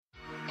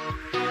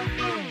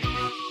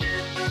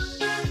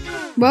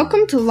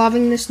Welcome to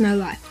Loving the Snow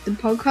Life, the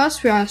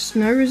podcast where our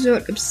snow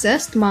resort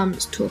obsessed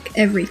mums talk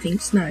everything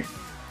snow.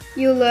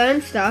 You'll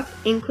learn stuff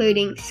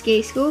including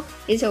ski school,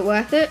 is it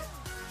worth it,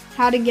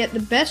 How to get the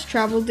best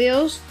travel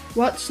deals,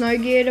 what snow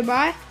gear to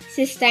buy.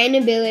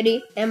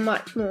 sustainability, and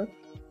much more.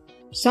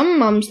 Some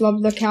mums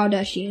love the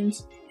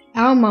Kardashians.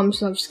 Our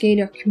mums love ski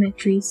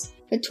documentaries.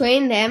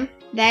 Between them,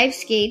 they've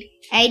skied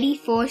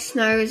 84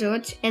 snow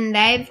resorts and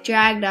they've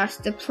dragged us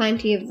to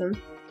plenty of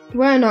them.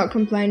 We're not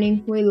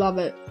complaining, we love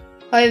it.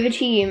 Over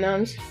to you,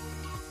 mums.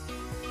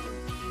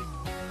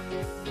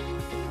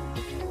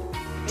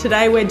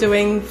 Today we're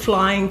doing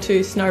flying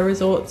to snow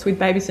resorts with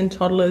babies and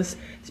toddlers,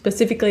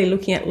 specifically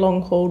looking at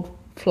long-haul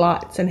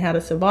flights and how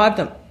to survive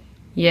them.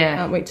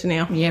 Yeah. Aren't we,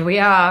 Tennille? Yeah, we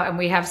are, and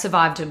we have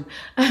survived them.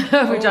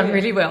 We've done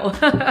really well.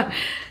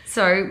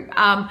 So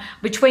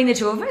between the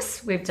two of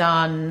us, we've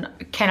done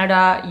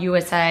Canada,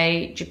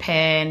 USA,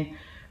 Japan,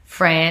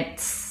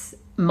 France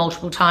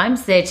multiple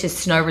times. They're to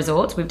snow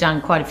resorts. We've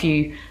done quite a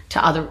few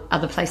to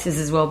other places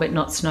as well, but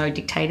not snow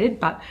dictated.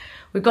 But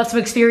we've got some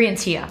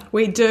experience here.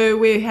 We do.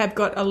 We have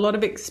got a lot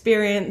of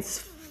experience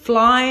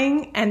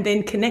flying and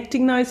then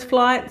connecting those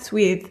flights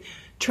with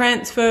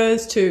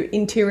transfers to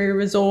interior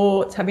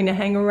resorts, having to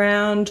hang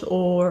around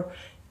or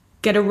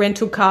get a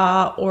rental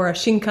car or a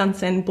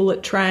Shinkansen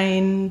bullet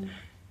train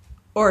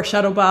or a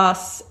shuttle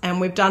bus.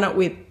 And we've done it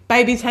with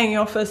babies hanging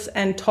off us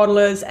and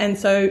toddlers. And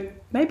so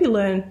maybe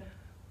learn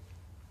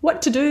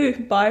what to do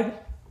by...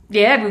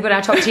 Yeah, we've got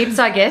our top tips,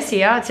 I guess,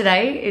 here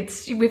today.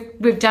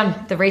 We've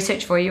done the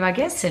research for you, I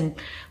guess, and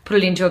put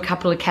it into a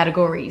couple of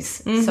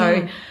categories. Mm-hmm.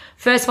 So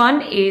first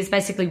one is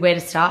basically where to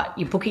start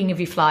your booking of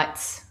your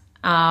flights.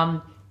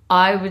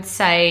 I would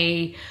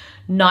say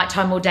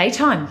nighttime or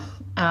daytime,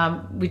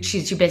 which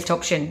is your best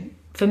option.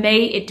 For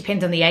me, it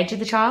depends on the age of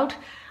the child.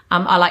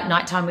 I like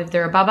nighttime if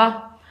they're a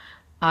bubba.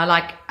 I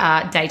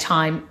like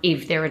daytime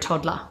if they're a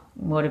toddler.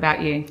 What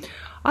about you?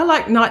 I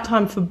like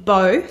nighttime for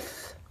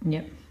both.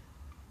 Yep.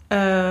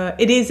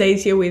 It is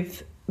easier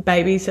with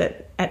babies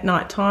at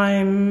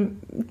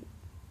nighttime.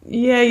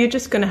 Yeah, you're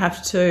just going to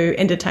have to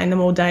entertain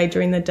them all day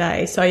during the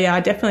day. So, yeah, I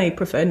definitely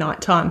prefer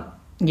nighttime.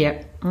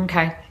 Yep.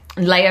 Okay.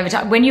 Layover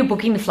time. When you're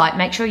booking the flight,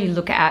 make sure you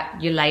look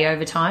at your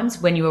layover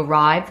times when you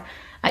arrive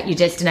at your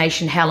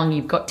destination, how long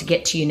you've got to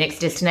get to your next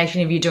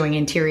destination. If you're doing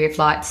interior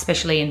flights,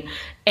 especially in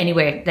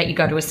anywhere that you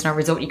go to a snow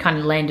resort, you kind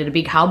of land at a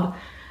big hub.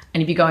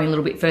 And if you're going a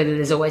little bit further,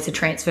 there's always a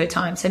transfer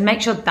time. So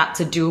make sure that's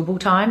a doable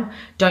time.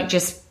 Don't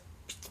just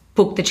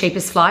book the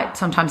cheapest flight.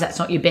 Sometimes that's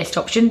not your best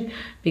option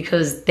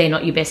because they're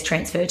not your best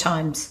transfer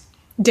times.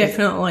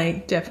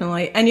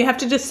 Definitely. And you have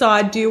to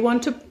decide, do you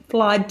want to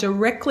fly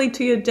directly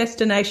to your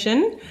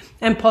destination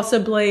and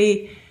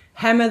possibly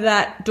hammer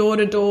that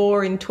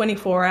door-to-door in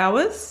 24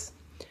 hours?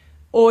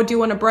 Or do you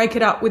want to break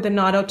it up with a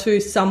night or two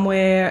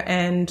somewhere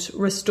and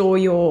restore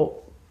your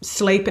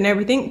sleep and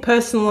everything?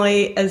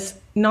 Personally, as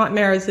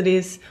nightmare as it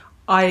is,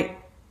 I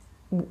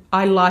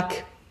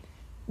like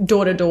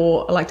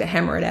door-to-door. I like to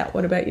hammer it out.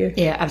 What about you?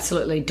 Yeah,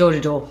 absolutely.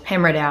 Door-to-door.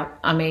 Hammer it out.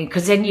 I mean,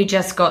 because then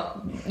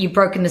you've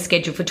broken the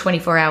schedule for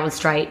 24 hours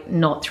straight,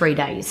 not 3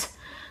 days.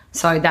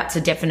 So that's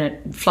a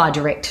definite fly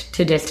direct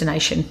to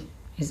destination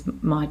is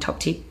my top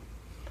tip.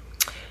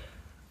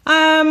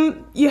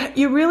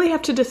 You really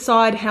have to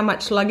decide how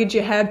much luggage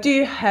you have. Do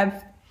you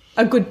have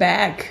a good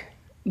bag?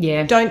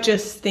 Yeah. Don't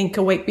just think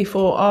a week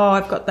before,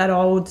 I've got that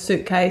old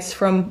suitcase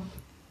from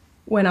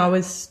when I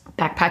was...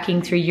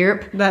 backpacking through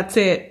Europe. That's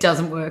it.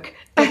 Doesn't work.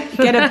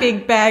 Get a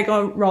big bag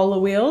on roller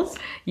wheels.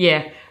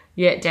 Yeah,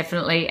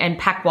 definitely. And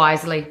pack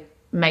wisely.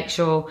 Make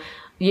sure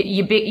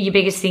your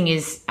biggest thing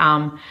is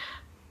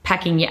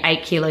packing your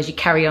 8 kilos, you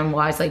carry on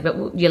wisely,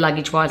 but your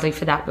luggage wisely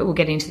for that. But we'll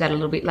get into that a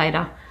little bit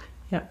later.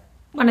 Yeah.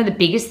 One of the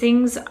biggest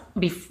things,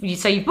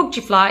 so you've booked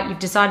your flight, you've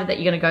decided that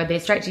you're going to go there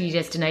straight to your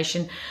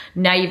destination.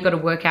 Now you've got to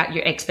work out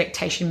your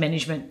expectation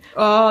management.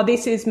 Oh,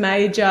 this is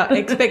major.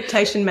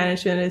 Expectation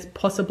management is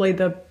possibly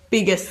the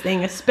biggest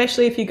thing,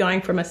 especially if you're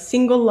going from a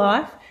single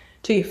life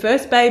to your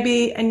first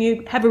baby and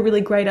you have a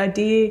really great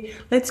idea.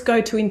 Let's go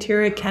to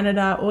interior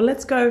Canada or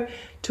let's go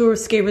to a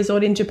ski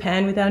resort in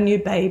Japan with our new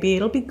baby.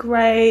 It'll be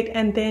great.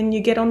 And then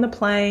you get on the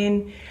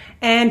plane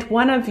and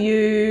one of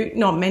you,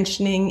 not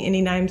mentioning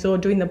any names or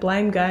doing the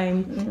blame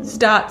game,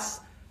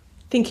 starts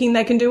thinking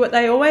they can do what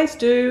they always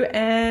do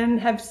and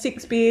have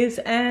 6 beers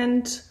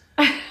and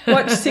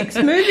watch 6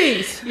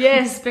 movies.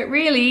 Yes, but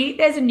really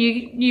there's a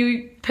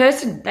new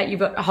person that you've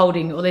got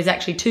holding, or there's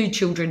actually 2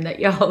 children that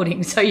you're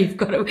holding. So you've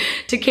got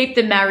to keep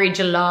the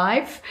marriage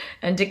alive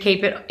and to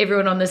keep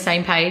everyone on the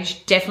same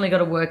page, definitely got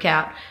to work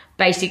out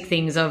basic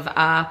things of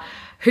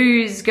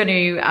who's going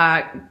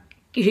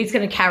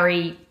to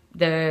carry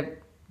the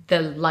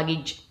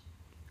luggage.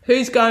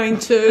 Who's going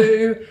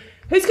to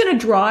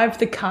drive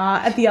the car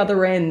at the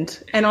other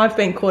end? And I've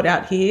been caught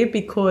out here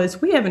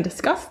because we haven't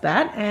discussed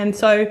that. And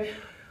so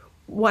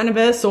one of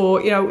us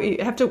you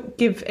have to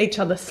give each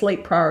other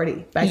sleep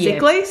priority,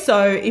 basically. Yeah.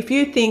 So if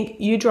you think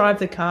you drive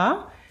the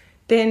car,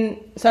 then,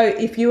 so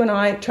if you and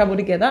I travel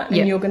together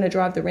and you're going to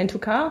drive the rental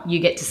car. You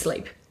get to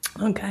sleep.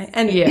 Okay.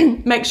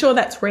 And make sure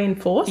that's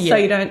reinforced. So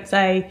you don't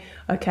say,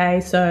 okay,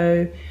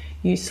 so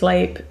you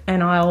sleep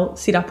and I'll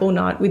sit up all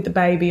night with the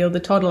baby or the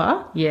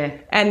toddler. Yeah.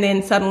 And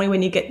then suddenly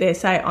when you get there,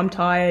 say, I'm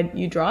tired,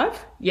 you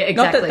drive. Yeah,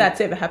 exactly. Not that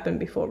that's ever happened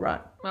before, right?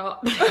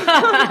 Well,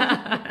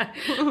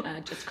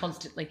 just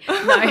constantly.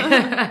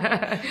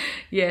 No.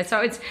 Yeah,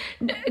 so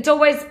it's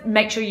always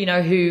make sure you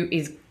know who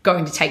is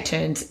going to take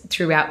turns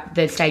throughout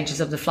the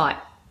stages of the flight.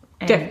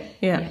 Definitely.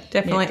 Yeah,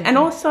 Definitely. And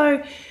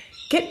also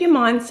get your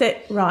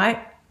mindset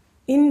right.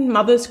 In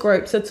mothers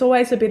groups, it's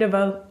always a bit of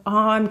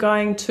I'm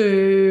going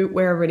to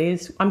wherever it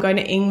is. I'm going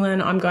to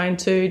England. I'm going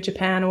to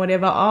Japan or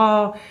whatever.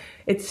 Oh,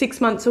 it's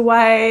 6 months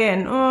away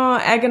and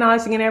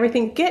agonising and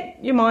everything. Get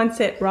your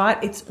mindset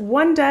right. It's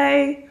one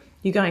day.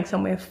 You're going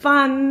somewhere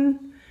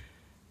fun.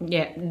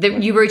 Yeah,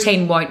 your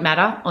routine won't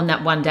matter on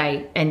that one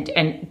day,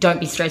 and don't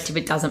be stressed if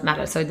it doesn't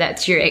matter. So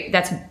that's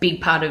a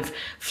big part of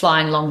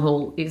flying long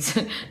haul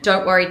is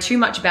don't worry too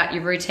much about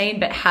your routine,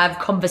 but have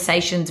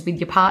conversations with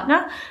your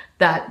partner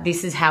that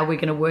this is how we're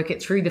going to work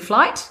it through the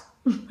flight.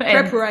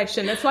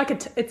 Preparation. It's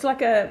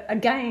like a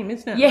game,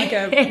 isn't it? Yeah. Like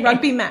a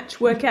rugby match.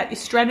 Work out your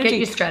strategy. Get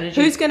your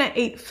strategy. Who's going to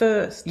eat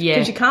first? Yeah.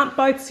 Because you can't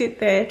both sit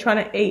there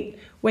trying to eat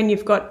when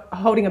you've got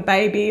holding a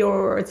baby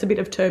or it's a bit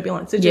of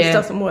turbulence. It just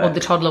doesn't work. Or the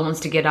toddler wants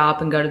to get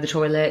up and go to the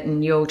toilet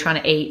and you're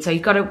trying to eat. So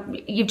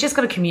you've just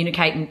got to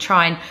communicate and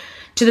try and,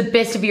 to the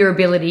best of your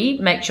ability,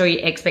 make sure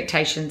your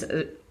expectations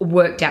are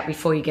worked out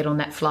before you get on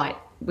that flight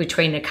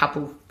between a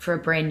couple for a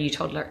brand new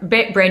toddler,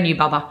 brand new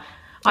bubba.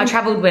 I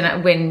travelled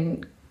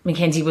when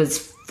Mackenzie was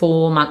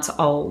 4 months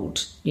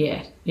old.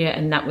 Yeah,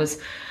 and that was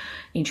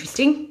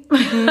interesting.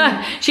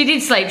 She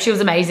did sleep. She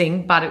was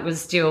amazing, but it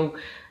was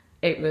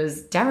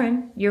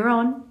Darren, you're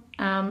on.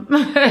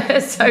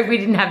 So we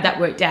didn't have that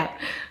worked out.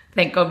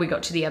 Thank God we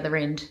got to the other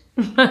end.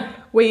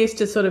 We used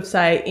to sort of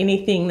say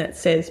anything that's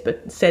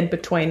said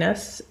between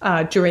us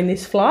during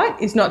this flight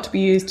is not to be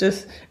used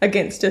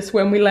against us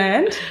when we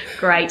land.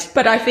 Great.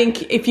 But I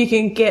think if you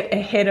can get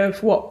ahead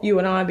of what you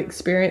and I have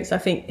experienced, I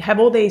think have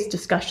all these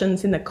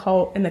discussions in the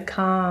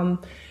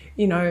calm,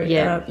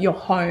 your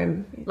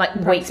home. Like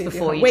weeks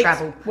before you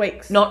travel.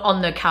 Weeks. Not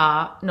in the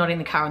car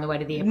on the way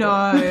to the airport.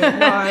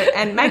 No.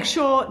 And make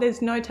sure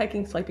there's no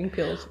taking sleeping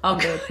pills. Oh,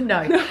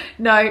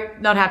 no,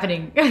 not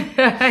happening.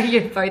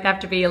 You both have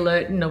to be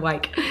alert and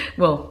awake.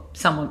 Well,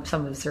 some of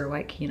us are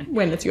awake,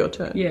 When it's your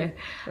turn. Yeah.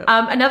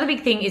 Another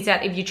big thing is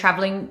that if you're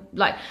traveling,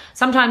 like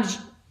sometimes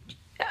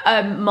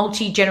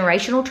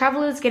multi-generational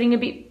travellers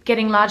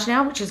getting large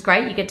now, which is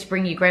great. You get to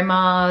bring your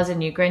grandmas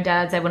and your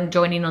granddads. They want to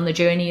join in on the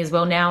journey as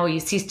well now, or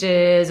your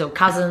sisters or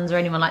cousins or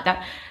anyone like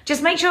that.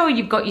 Just make sure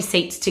you've got your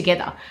seats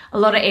together. A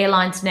lot of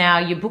airlines now,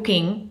 you're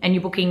booking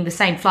the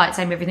same flight,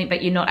 same everything,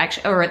 but you're not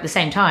actually, or at the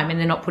same time, and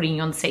they're not putting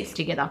you on seats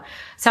together.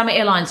 Some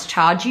airlines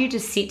charge you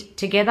to sit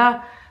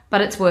together,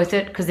 but it's worth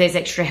it because there's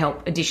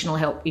additional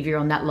help if you're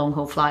on that long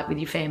haul flight with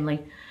your family.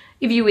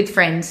 If you're with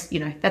friends,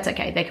 that's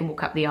okay. They can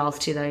walk up the aisles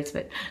to those,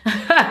 but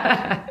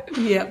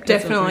yeah,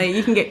 definitely.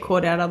 You can get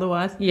caught out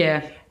otherwise.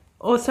 Yeah.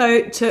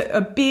 Also, a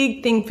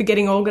big thing for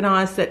getting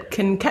organised that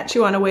can catch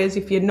you unawares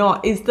if you're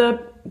not is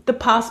the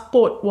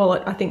passport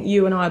wallet. I think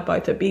you and I are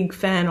both a big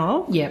fan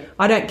of. Yeah.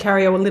 I don't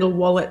carry a little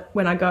wallet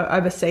when I go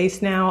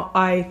overseas now.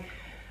 I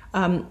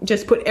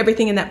just put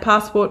everything in that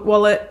passport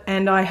wallet,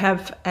 and I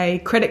have a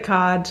credit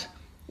card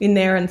in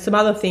there and some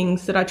other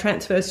things that I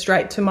transfer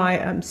straight to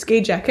my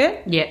ski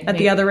jacket at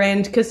the other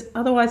end, because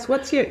otherwise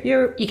what's your...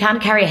 You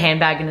can't carry a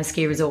handbag in a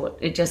ski resort.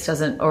 It just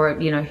doesn't, or,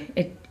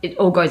 it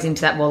all goes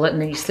into that wallet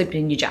and then you slip it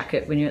in your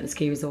jacket when you're at the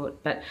ski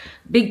resort. But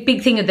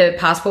big thing of the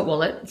passport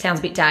wallet, it sounds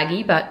a bit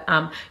daggy, but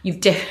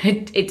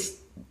it's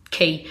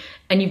key.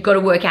 And you've got to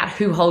work out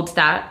who holds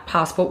that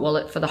passport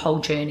wallet for the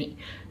whole journey.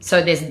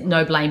 So there's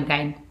no blame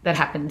game that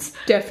happens.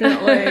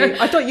 Definitely.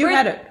 I thought you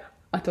had it.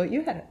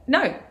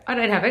 No, I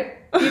don't have it.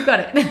 You've got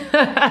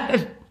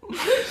it.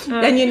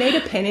 And you need a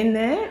pen in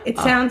there. It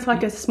sounds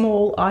like a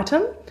small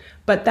item,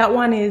 but that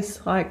one is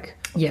like,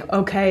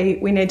 okay,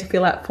 we need to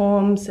fill out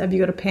forms. Have you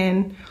got a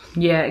pen?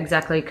 Yeah,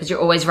 exactly, because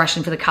you're always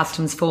rushing for the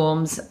customs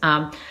forms.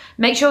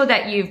 Make sure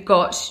that you've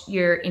got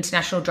your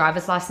international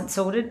driver's license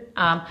sorted.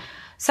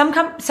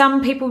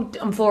 Some people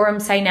on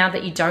forums say now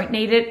that you don't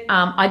need it.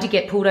 I did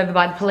get pulled over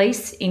by the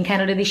police in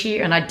Canada this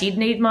year, and I did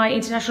need my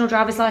international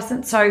driver's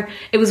license, so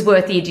it was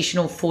worth the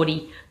additional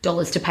 $40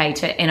 to pay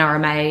to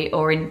NRMA,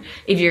 or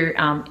if you're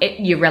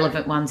your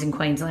relevant ones in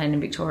Queensland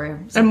and Victoria.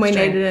 And we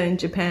needed it in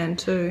Japan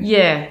too.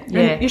 Yeah.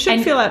 And you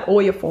should fill out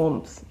all your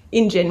forms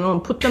in general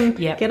and put them.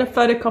 Get a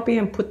photocopy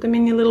and put them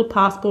in your little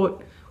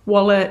passport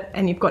wallet,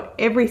 and you've got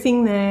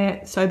everything there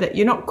so that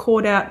you're not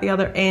caught out the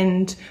other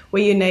end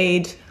where you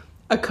need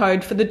a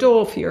code for the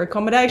door for your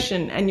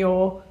accommodation and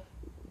your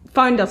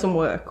phone doesn't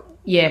work.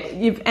 Yeah.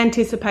 You've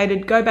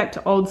anticipated, go back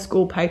to old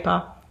school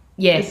paper,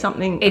 Yeah, There's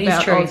something it is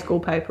about true. old school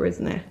paper,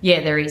 isn't there?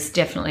 Yeah, there is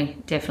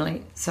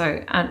definitely.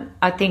 So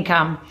I think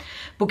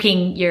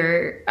booking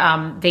your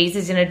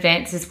visas in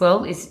advance as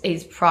well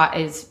is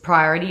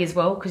priority as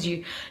well, because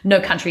no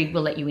country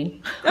will let you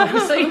in,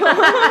 obviously.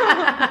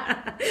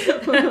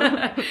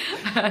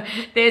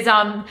 There's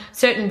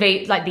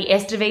certain like the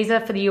ESTA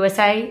visa for the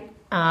USA,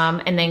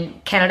 and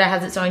then Canada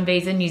has its own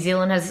visa, New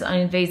Zealand has its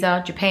own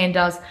visa, Japan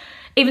does.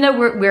 Even though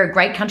we're a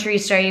great country,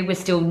 Australia, we're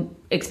still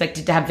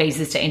expected to have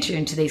visas to enter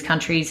into these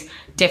countries.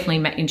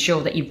 Definitely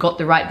ensure that you've got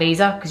the right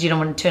visa, because you don't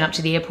want to turn up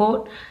to the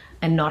airport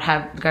and not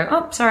go,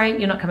 oh, sorry,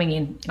 you're not coming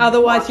in.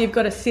 Otherwise, you've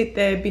got to sit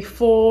there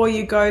before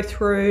you go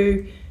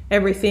through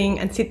everything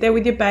and sit there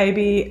with your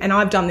baby. And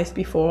I've done this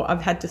before.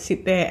 I've had to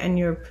sit there and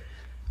you're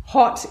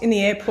hot in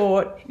the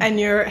airport and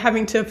you're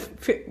having to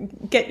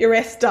get your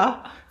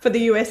ESTA for the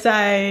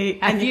USA.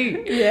 Have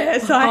you?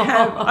 Yes, I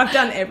have. I've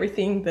done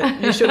everything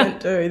that you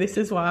shouldn't do. This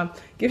is why I'm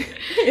giving...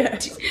 Yeah.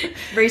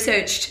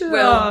 Researched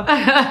well.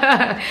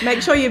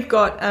 Make sure you've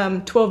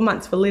got 12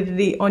 months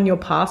validity on your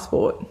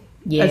passport.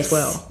 Yes. As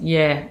well.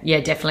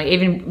 Yeah, definitely.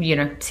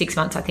 Even, 6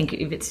 months, I think,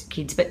 if it's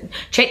kids. But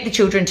check the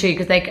children too,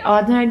 because they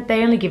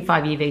only give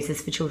 5-year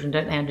visas for children,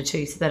 don't they, under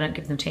 2, so they don't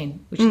give them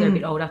 10, which they're a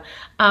bit older.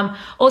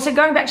 Also,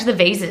 going back to the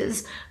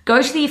visas, go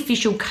to the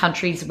official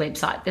country's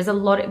website. There's a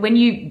lot, when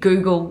you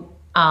Google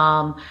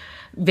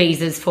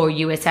visas for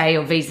USA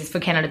or visas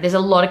for Canada, there's a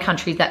lot of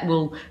countries that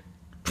will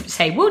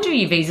say, we'll do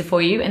your visa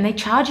for you, and they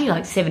charge you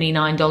like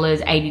 $79,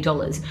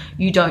 $80.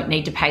 You don't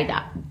need to pay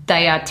that.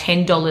 They are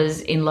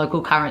 $10 in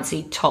local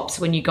currency tops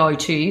when you go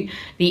to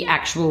the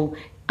actual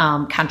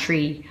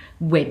country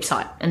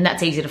website, and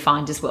that's easy to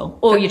find as well.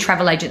 Or your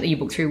travel agent that you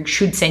book through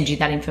should send you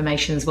that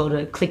information as well,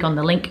 to click on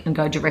the link and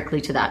go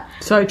directly to that.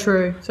 So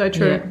true.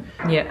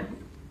 Yeah.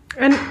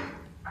 And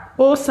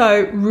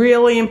also,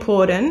 really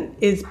important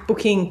is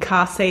booking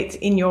car seats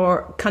in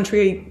your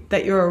country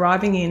that you're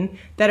arriving in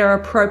that are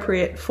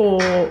appropriate for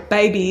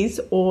babies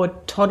or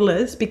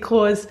toddlers,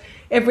 because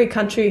every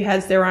country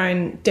has their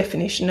own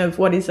definition of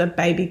what is a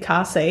baby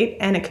car seat,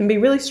 and it can be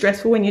really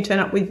stressful when you turn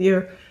up with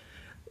your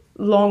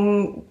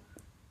long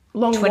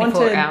 24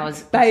 wanted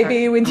hours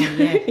baby with you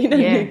in a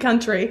Yeah. new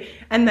country,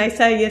 and they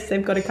say yes,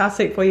 they've got a car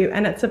seat for you,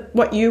 and it's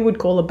what you would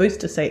call a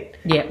booster seat.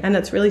 Yeah. And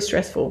it's really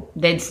stressful.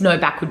 There's no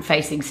backward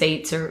facing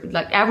seats, or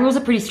like our rules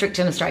are pretty strict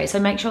in Australia, so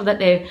make sure that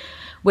they're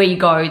where you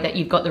go, that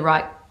you've got the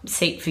right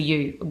seat for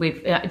you.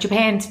 With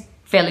Japan's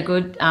fairly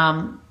good,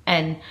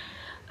 and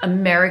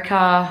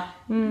America,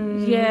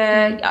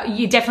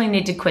 you definitely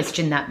need to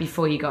question that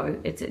before you go.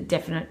 It's a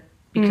definite,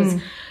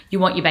 because you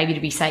want your baby to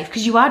be safe,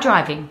 because you are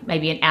driving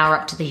maybe an hour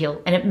up to the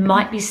hill and it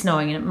might be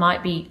snowing and it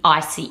might be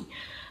icy,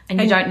 and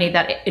you don't need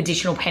that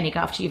additional panic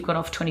after you've got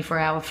off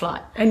 24-hour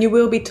flight. And you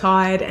will be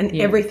tired, and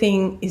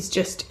everything is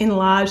just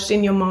enlarged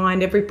in your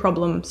mind, every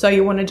problem. So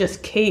you want to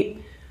just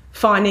keep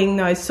finding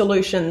those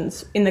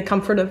solutions in the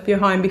comfort of your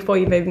home before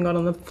you've even got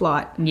on the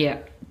flight. Yeah,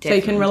 definitely. So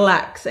you can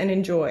relax and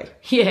enjoy.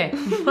 Yeah.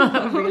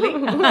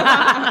 Really?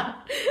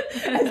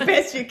 As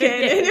best you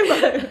can,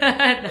 anyway.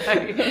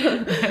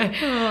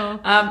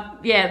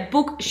 No.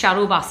 Book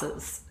shuttle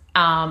buses.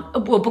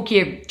 Book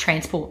your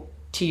transport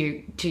to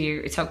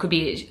you. So it could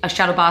be a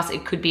shuttle bus,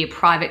 it could be a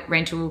private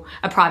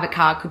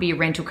car, it could be a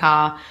rental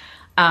car.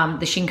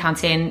 The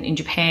Shinkansen in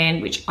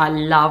Japan, which I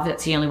love.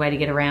 That's the only way to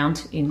get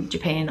around in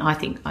Japan, I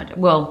think. From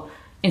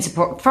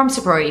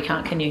Sapporo you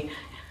can't, can you?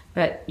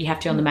 But you have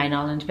to on the main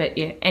island. But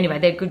yeah, anyway,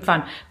 they're good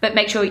fun. But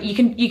make sure you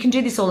can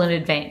do this all in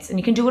advance, and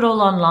you can do it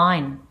all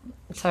online.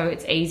 So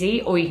it's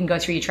easy, or you can go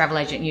through your travel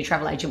agent, and your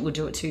travel agent will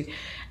do it too.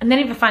 And then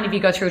if you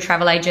go through a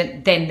travel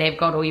agent, then they've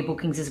got all your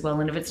bookings as well.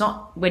 And if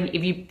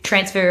if you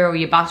transfer or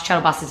your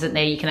shuttle bus isn't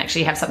there, you can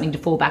actually have something to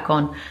fall back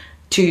on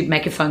to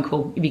make a phone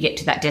call if you get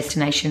to that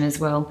destination as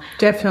well.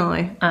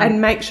 Definitely.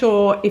 And make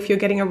sure if you're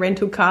getting a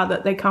rental car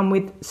that they come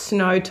with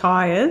snow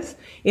tyres.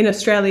 In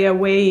Australia,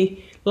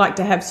 we like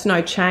to have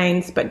snow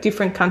chains, but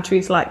different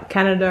countries like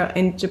Canada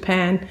and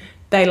Japan,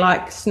 they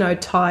like snow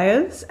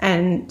tyres.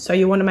 And so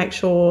you want to make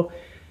sure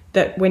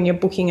that when you're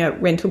booking a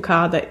rental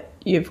car that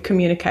you've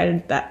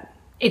communicated that.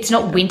 It's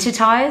not winter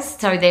tyres.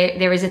 So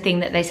there is a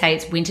thing that they say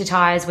it's winter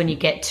tyres when you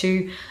get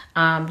to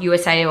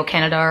USA or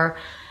Canada.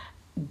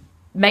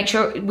 Make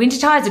sure winter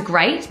tyres are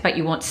great, but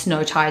you want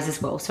snow tyres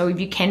as well. So if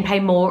you can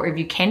pay more, or if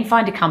you can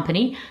find a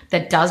company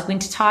that does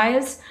winter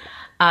tyres,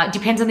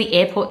 depends on the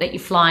airport that you're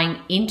flying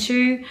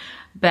into,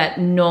 but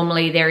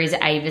normally there is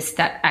Avis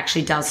that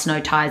actually does snow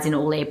tyres in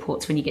all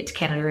airports when you get to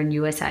Canada and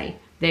USA.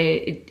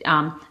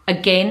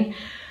 Again,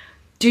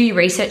 do your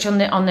research on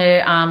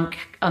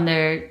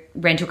the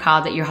rental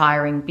car that you're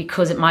hiring,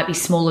 because it might be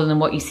smaller than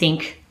what you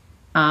think.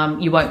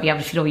 You won't be able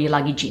to fit all your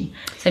luggage in.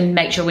 So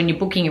make sure when you're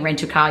booking a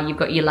rental car, you've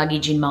got your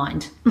luggage in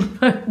mind.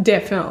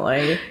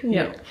 Definitely.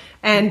 Yeah.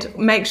 And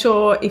make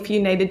sure if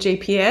you need a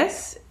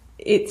GPS,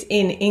 it's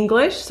in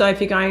English. So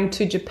if you're going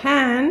to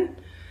Japan,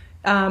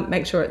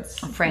 Make sure it's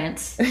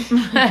France.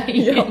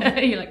 You're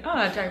like,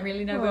 I don't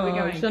really know where we're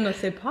going. Je ne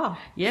sais pas.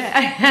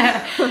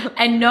 Yeah.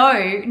 And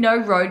no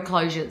road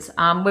closures.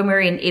 When we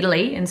were in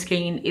Italy and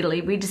skiing in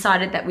Italy, we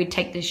decided that we'd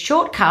take this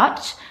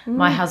shortcut.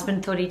 My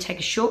husband thought he'd take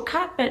a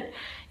shortcut, but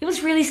it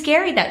was really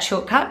scary, that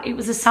shortcut. It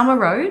was a summer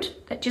road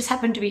that just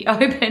happened to be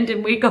opened,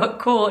 and we got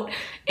caught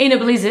in a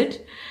blizzard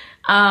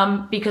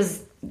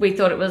because we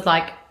thought it was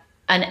like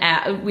an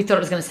hour. We thought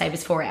it was going to save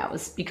us 4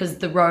 hours because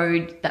the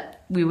road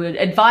that we were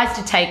advised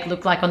to take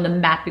looked like on the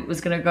map it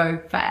was going to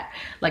go for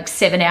like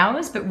 7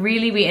 hours, but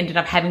really we ended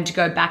up having to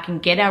go back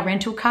and get our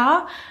rental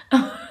car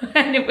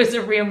and it was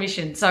a real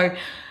mission. So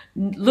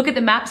look at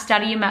the map,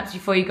 study your maps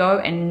before you go,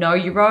 and know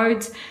your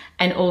roads.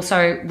 And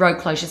also road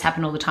closures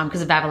happen all the time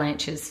because of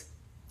avalanches.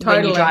 Totally.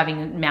 When you're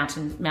driving in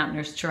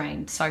mountainous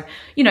terrain. So,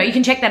 you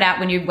can check that out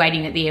when you're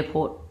waiting at the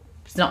airport.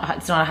 It's not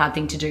a hard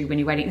thing to do when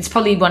you're waiting. It's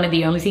probably one of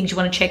the only things you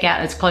want to check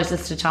out as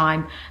closest to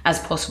time as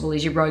possible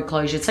is your road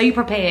closures. So you're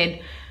prepared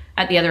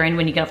at the other end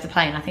when you get off the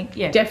plane, I think.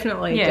 Yeah.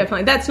 Definitely.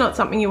 That's not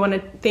something you want to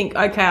think,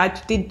 okay, I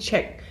did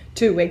check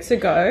 2 weeks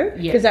ago,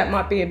 because that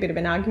might be a bit of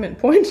an argument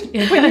point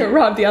when you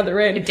arrive the other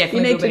end. It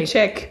definitely you need to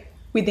check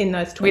within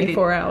those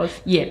 24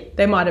 hours. Yeah.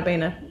 There might have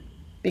been a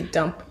big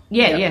dump.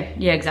 Yeah,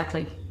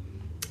 exactly.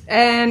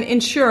 And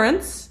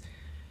insurance,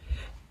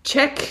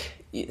 check.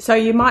 So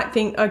you might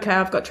think, okay,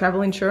 I've got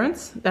travel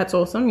insurance. That's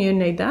awesome. You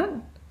need that.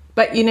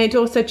 But you need to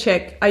also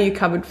check, are you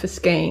covered for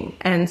skiing?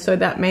 And so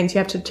that means you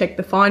have to check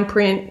the fine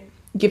print,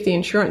 give the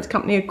insurance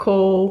company a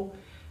call.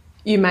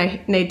 You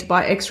may need to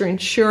buy extra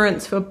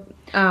insurance for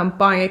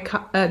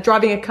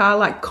driving a car,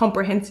 like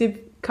comprehensive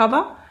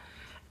cover.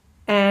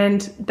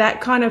 And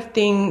that kind of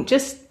thing,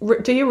 just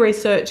do your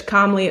research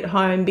calmly at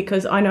home,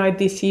 because I know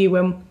this year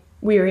when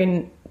we were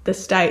in the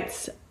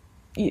States,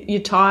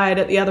 you're tired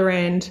at the other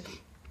end,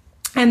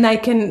 and they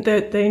can,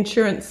 the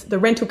insurance, the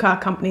rental car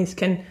companies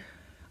can,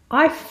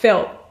 I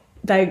felt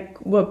they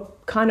were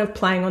kind of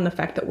playing on the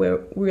fact that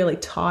we're really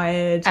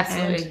tired.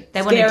 Absolutely. And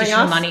they want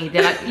additional money.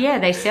 They're like,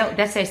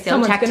 that's their sell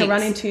Someone's tactics. going to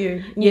run into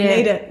you. You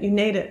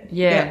need it.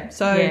 Yeah.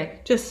 So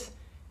just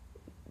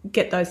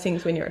get those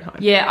things when you're at home.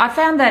 Yeah, I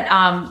found that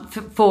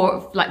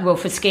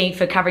for skiing,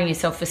 for covering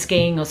yourself for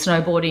skiing or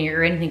snowboarding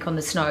or anything on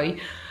the snow,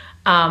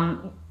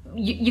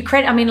 you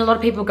credit. I mean, a lot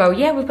of people go,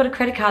 yeah, we've got a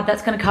credit card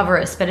that's going to cover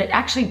us, but it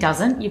actually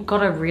doesn't. You've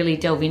got to really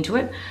delve into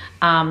it,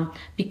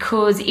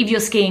 because if you're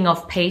skiing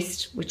off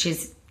piste, which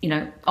is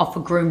off a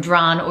groomed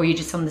run, or you're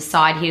just on the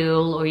side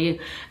hill,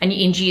 and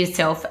you injure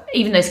yourself,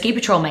 even though Ski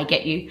Patrol may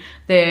get you,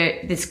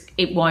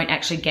 it won't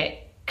actually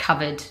get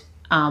covered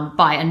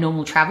by a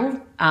normal travel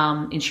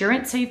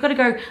insurance. So you've got to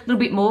go a little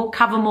bit more,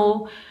 cover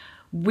more,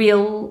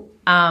 will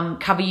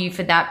cover you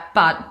for that,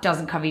 but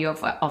doesn't cover you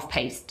off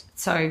piste.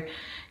 So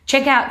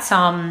check out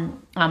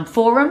some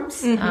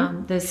forums.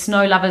 The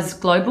Snow Lovers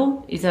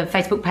Global is a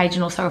Facebook page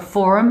and also a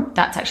forum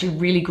that's actually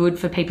really good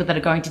for people that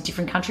are going to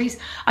different countries.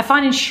 I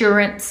find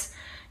insurance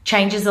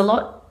changes a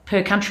lot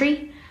per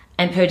country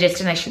and per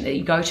destination that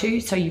you go to.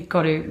 So you've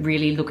got to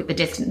really look at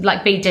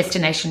be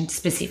destination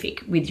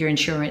specific with your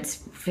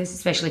insurance,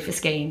 especially for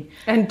skiing.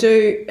 And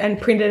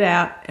print it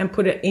out and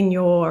put it in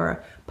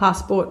your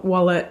passport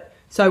wallet.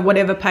 So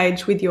whatever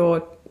page with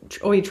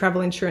all your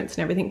travel insurance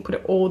and everything, put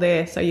it all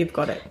there so you've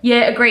got it.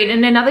 Yeah, agreed.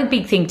 And another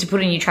big thing to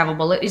put in your travel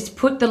wallet is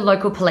put the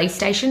local police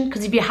station,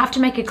 because if you have to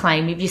make a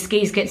claim, if your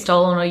skis get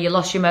stolen or you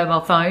lost your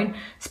mobile phone,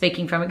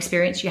 speaking from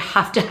experience, you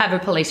have to have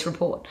a police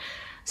report.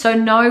 So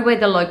know where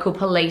the local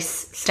police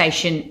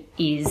station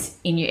is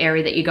in your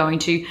area that you're going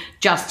to,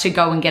 just to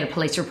go and get a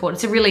police report.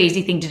 It's a really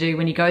easy thing to do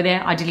when you go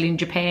there. I did it in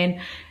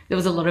Japan. There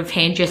was a lot of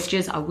hand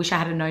gestures. I wish I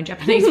had known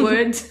Japanese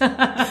words.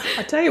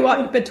 I tell you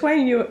what,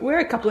 between you, we're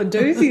a couple of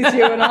doozies,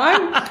 you and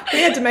I.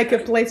 We had to make a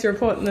police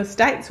report in the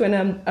States when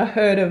a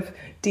herd of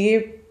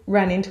deer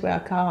ran into our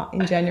car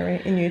in January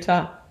in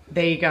Utah.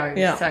 There you go.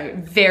 Yeah. So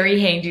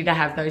very handy to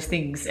have those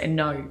things and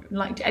know.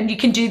 And you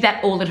can do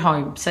that all at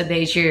home. So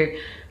there's your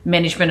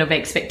management of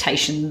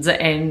expectations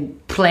and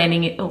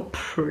planning it. Oh,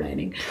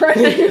 planning.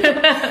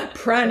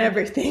 Plan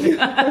everything.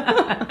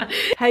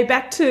 Hey,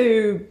 back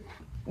to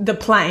the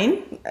plane.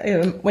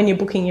 When you're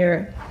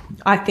booking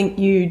I think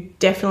you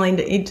definitely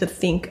need to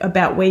think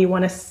about where you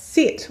want to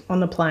sit on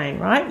the plane,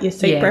 right? Your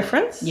seat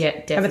preference. Yeah,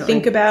 definitely. Have a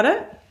think about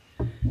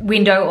it.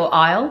 Window or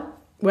aisle?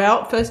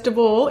 Well, first of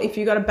all, if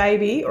you've got a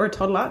baby or a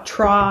toddler,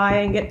 try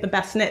and get the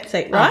bassinet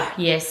seat, right?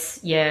 Yes,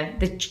 yeah.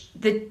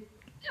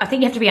 I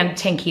think you have to be under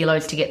 10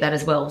 kilos to get that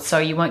as well. So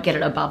you won't get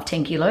it above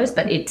 10 kilos,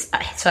 but it's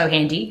so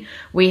handy.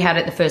 We had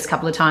it the first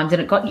couple of times,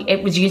 and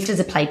it was used as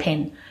a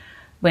playpen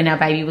when our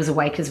baby was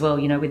awake as well,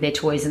 with their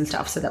toys and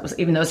stuff. So that was,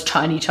 even though it was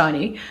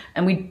tiny,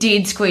 and we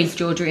did squeeze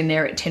Georgia in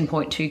there at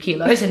 10.2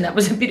 kilos, and that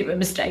was a bit of a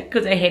mistake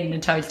because her head and her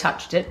toes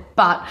touched it,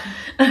 but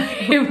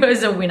it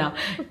was a winner.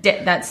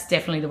 That's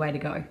definitely the way to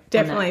go.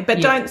 Definitely,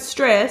 but don't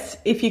stress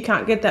if you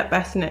can't get that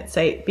bassinet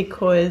seat,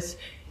 because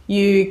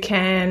you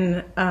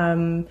can,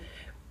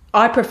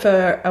 I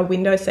prefer a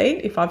window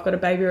seat if I've got a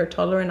baby or a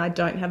toddler and I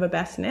don't have a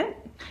bassinet.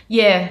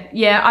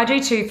 Yeah, I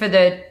do too for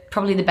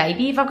probably the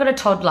baby. If I've got a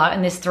toddler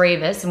and there's 3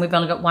 of us and we've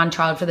only got one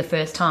child for the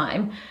first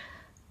time,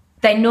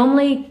 they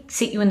normally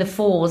sit you in the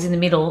 4s in the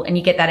middle and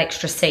you get that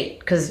extra seat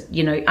because,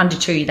 under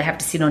 2 they have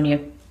to sit on your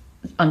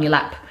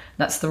lap.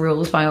 That's the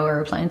rules by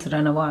aeroplanes. I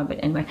don't know why, but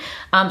anyway.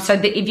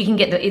 If you can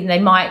get they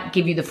might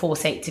give you the 4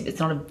 seats if it's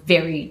not a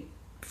very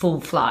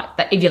full flight,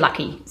 if you're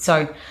lucky.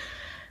 So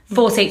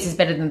 4 seats is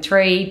better than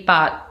 3,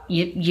 but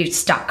you're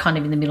stuck kind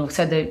of in the middle.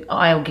 So the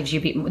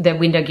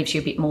window gives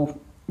you a bit more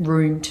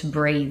room to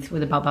breathe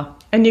with a bubba.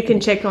 And you can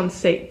check on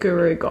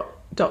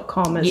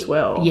seatguru.com as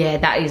well. Yeah,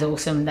 that is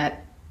awesome,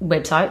 that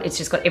website. It's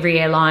just got every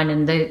airline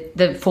and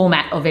the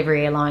format of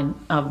every airline,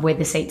 where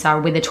the seats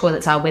are, where the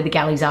toilets are, where the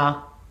galleys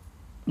are,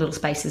 little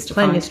spaces to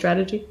Plan find. your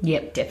strategy.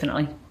 Yep,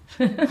 definitely.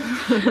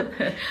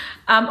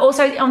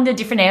 Also on the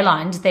different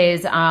airlines,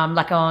 there's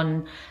like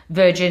on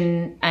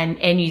Virgin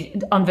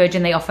and on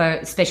Virgin they offer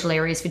special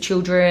areas for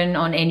children.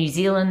 On Air New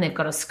Zealand they've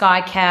got a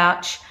sky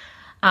couch.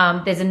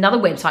 There's another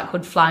website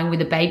called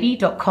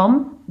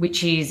flyingwithababy.com,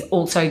 which is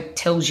also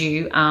tells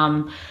you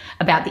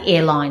about the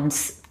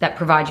airlines that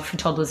provide you for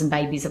toddlers and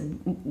babies,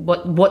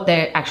 what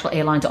their actual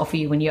airlines offer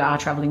you when you are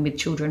travelling with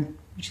children,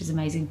 which is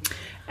amazing.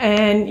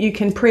 And you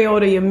can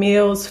pre-order your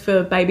meals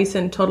for babies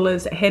and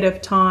toddlers ahead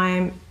of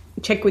time.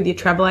 Check with your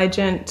travel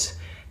agent.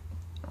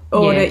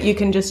 You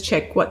can just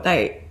check what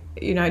they,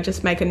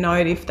 just make a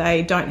note if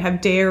they don't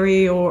have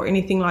dairy or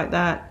anything like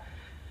that.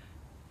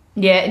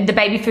 Yeah, the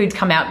baby foods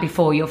come out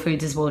before your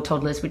foods as well,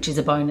 toddlers, which is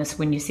a bonus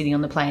when you're sitting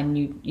on the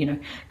plane.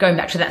 Going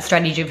back to that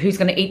strategy of who's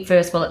going to eat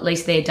first, well, at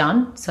least they're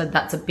done. So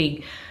that's a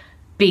big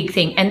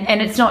thing.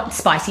 And it's not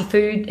spicy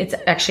food. It's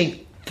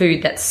actually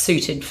food that's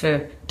suited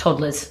for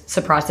toddlers.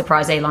 Surprise,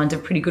 surprise, airlines are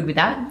pretty good with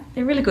that.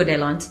 They're really good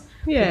airlines.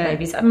 Yeah. With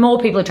babies. More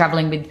people are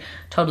travelling with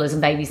toddlers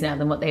and babies now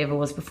than what they ever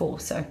was before.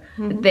 So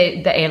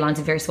the airlines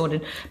are very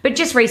sorted. But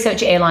just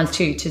research airlines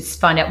too to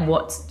find out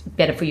what's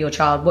better for your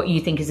child, what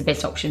you think is the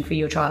best option for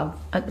your child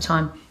at the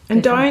time.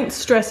 And don't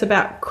stress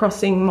about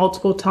crossing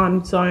multiple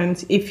time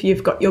zones if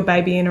you've got your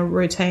baby in a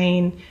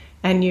routine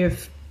and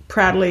you've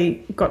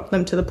proudly got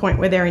them to the point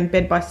where they're in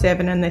bed by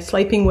 7 and they're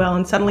sleeping well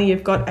and suddenly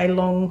you've got a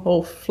long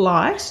haul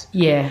flight.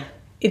 Yeah.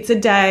 It's a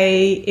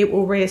day. It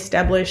will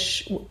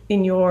reestablish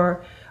in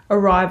your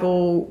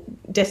arrival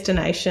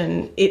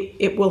destination.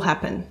 It will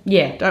happen.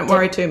 Yeah. Don't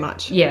worry too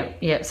much.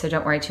 Yeah. So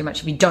don't worry too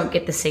much. If you don't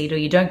get the seat or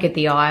you don't get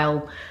the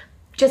aisle,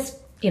 just,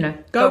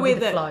 go with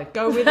the it. flow.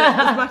 Go with it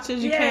as much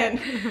as you can.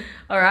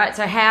 All right.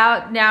 So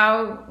how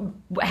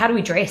do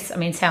we dress? I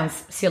mean, it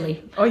sounds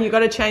silly. Oh, you got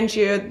to change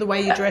the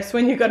way you dress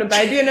when you've got a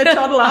baby and a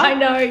toddler. I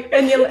know.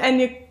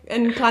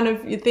 And kind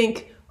of you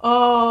think,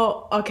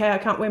 oh, okay, I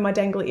can't wear my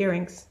dangly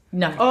earrings.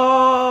 No.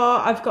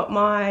 Oh, I've got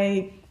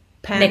my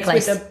pants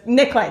with a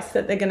necklace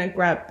that they're going to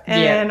grab,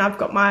 and I've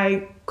got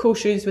my cool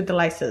shoes with the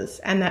laces,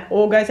 and that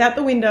all goes out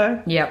the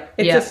window.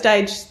 It's a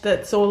stage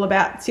that's all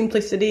about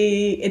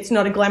simplicity. It's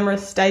not a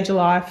glamorous stage of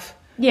life.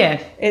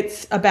 Yeah.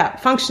 It's about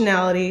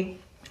functionality.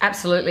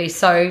 Absolutely.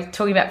 So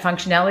talking about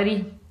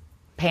functionality,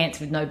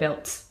 pants with no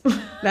belts.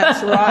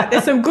 That's right.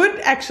 There's some good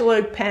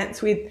actual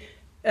pants with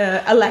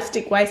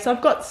elastic waist.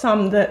 I've got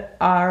some that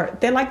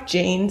they're like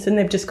jeans and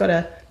they've just got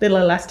a little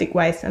elastic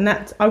waist, and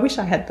I wish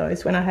I had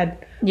those when I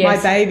had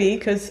my baby,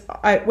 because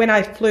when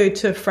I flew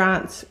to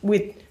France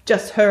with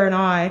just her and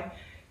I,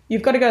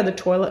 you've got to go to the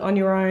toilet on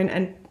your own,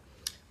 and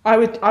I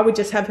would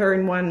just have her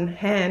in one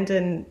hand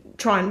and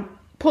try and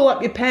pull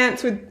up your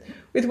pants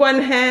with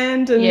one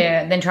hand,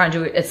 and then try and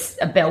do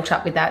a belt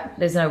up with that.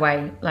 There's no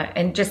way.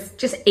 And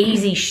just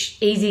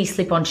easy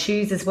slip on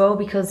shoes as well,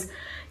 because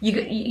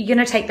you're going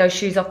to take those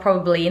shoes off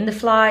probably in the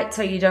flight,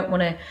 so you don't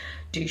want to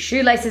do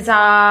shoelaces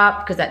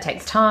up because that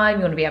takes time.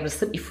 You want to be able to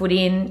slip your foot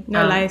in.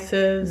 No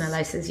laces. No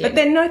laces, yeah. But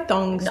then no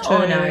thongs too.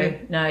 Oh,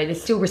 no.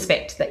 There's still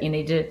respect that you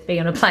need to be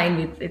on a plane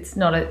with. It's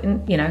not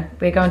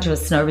we're going to a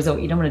snow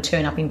resort. You don't want to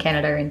turn up in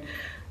Canada in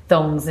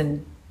thongs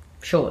and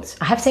shorts.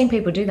 I have seen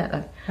people do that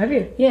though. Have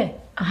you? Yeah,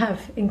 I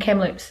have, in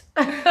Kamloops.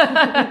 There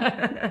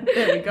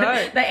we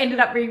go. They ended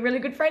up being really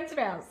good friends of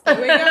ours. There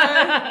we go.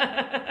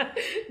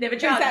 Never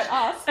Is charged. that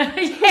us?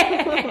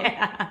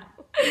 Yeah.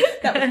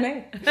 That was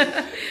me.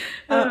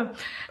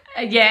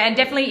 And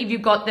definitely if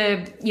you've got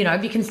if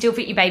you can still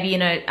fit your baby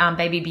in a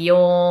baby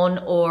Bjorn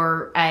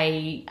or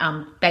a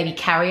baby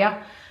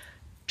carrier,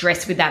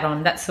 dress with that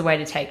on. That's the way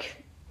to take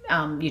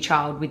your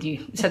child with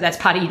you. So that's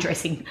part of your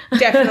dressing.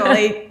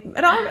 Definitely.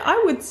 But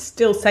I would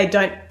still say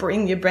don't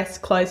bring your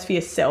best clothes for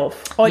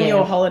yourself on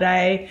your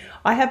holiday.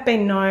 I have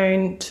been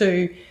known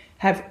to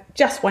have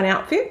just one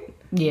outfit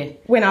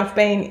when I've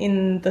been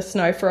in the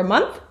snow for a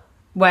month.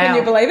 Wow. Can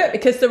you believe it?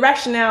 Because the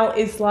rationale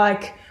is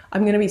like,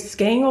 I'm going to be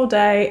skiing all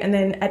day, and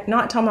then at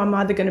night time I'm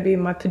either going to be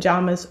in my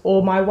pajamas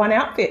or my one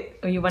outfit.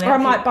 Or your one outfit.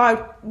 outfit. Or I might buy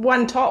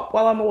one top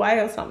while I'm away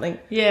or something.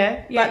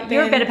 Yeah. But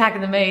you're a better packer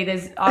than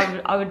me.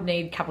 I would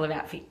need a couple of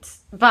outfits.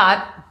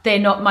 But they're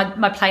not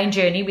my plane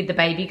journey with the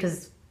baby,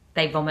 because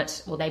they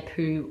vomit or they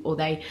poo or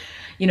they,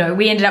 you know,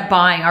 we ended up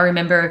buying. I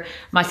remember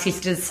my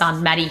sister's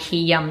son, Maddie,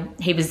 he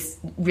was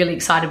really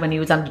excited when he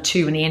was under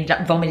 2 and he ended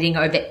up vomiting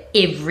over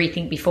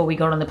everything before we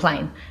got on the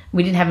plane.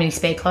 We didn't have any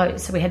spare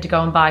clothes, so we had to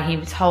go and buy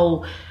his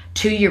whole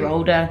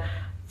 2-year-old a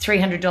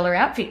 $300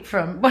 outfit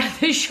from one of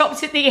the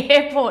shops at the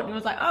airport. And it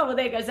was like, oh, well,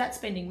 there goes that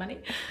spending money.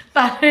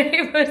 But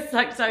it was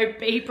like, so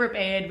be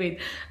prepared with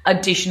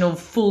additional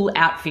full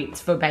outfits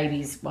for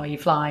babies while you're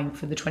flying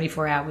for the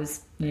 24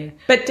 hours. Yeah.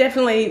 But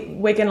definitely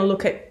we're going to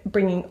look at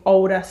bringing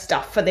older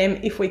stuff for them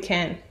if we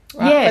can,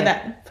 right?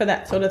 Yeah. For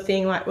that sort of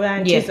thing. Like we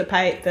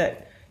anticipate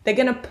that they're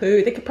going to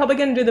poo. They're probably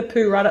going to do the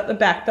poo right at the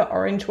back, the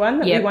orange one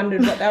that we wondered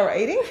what they were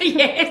eating.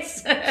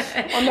 Yes.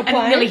 On the plane.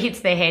 And it really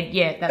hits their head.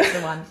 Yeah, that's the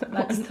one.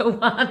 That's the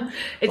one.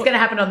 It's going to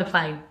happen on the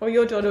plane. Well,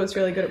 your daughter was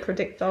really good at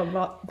predictile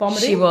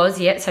vomiting. She was,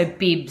 yeah. So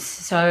bibs.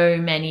 So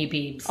many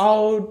bibs.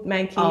 Old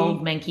manky.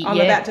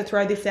 I'm about to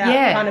throw this out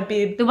kind of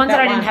bib. The ones that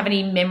I didn't have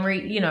any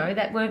memory, you know,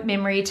 that weren't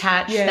memory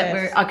attached,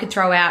 that I could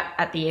throw out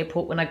at the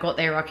airport when I got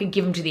there. I could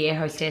give them to the air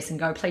hostess and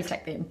go, please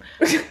take them.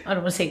 I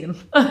don't want to see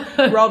them.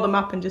 Roll them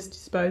up and just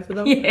dispose of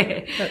them.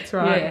 Yeah. That's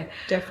right. Yeah.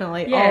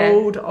 Definitely. Yeah.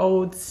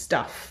 Old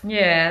stuff.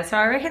 Yeah. So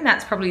I reckon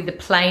that's probably the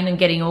plane and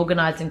getting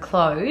organised and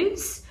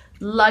clothes.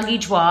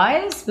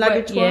 Luggage-wise.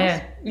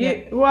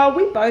 Yeah. Well,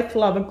 we both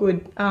love a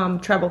good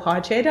travel high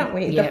chair, don't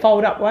we? The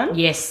fold-up one.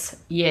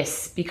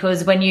 Yes.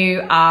 Because when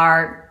you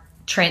are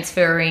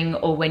transferring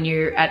or when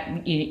you're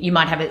at, you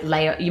might have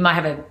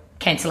a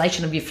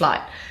cancellation of your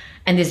flight.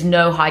 And there's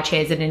no high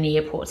chairs at any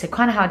airport. So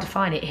kind of hard to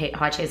find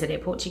high chairs at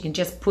airports. You can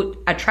just put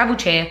a travel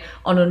chair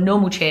on a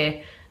normal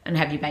chair and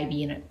have your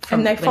baby in it.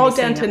 And they fold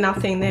down to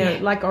nothing.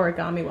 They're like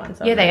origami ones.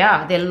 Yeah, they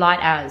are. They're light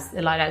as.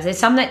 There's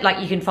some that like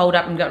you can fold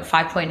up and got a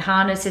 5-point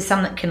harness. There's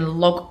some that can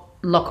lock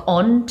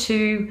on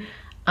to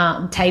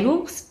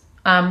tables.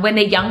 When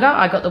they're younger,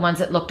 I got the ones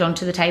that locked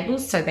onto the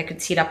tables so they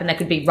could sit up and they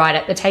could be right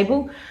at the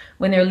table.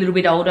 When they're a little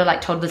bit older,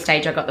 like toddler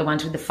stage, I got the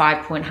ones with the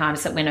 5-point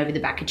harness that went over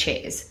the back of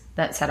chairs.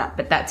 That's set up.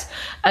 But that's,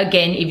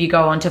 again, if you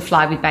go on to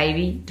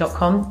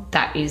flywithbaby.com,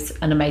 that is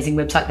an amazing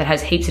website that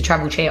has heaps of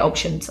travel chair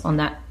options on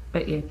that.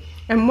 But yeah.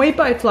 And we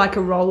both like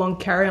a roll-on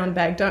carry-on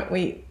bag, don't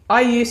we?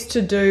 I used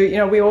to do, you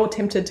know, we all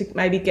tempted to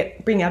maybe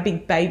bring our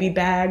big baby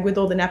bag with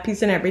all the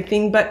nappies and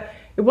everything, but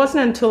it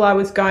wasn't until I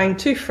was going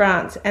to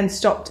France and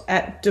stopped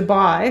at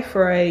Dubai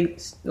for a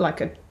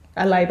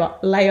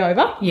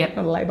layover. Yeah.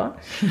 Not a labour.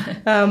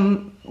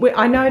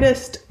 I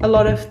noticed a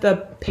lot of the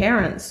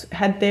parents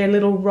had their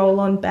little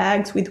roll-on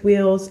bags with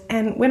wheels,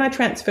 and when I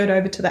transferred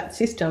over to that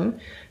system,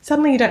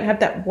 suddenly you don't have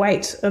that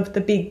weight of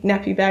the big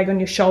nappy bag on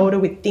your shoulder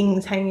with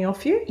things hanging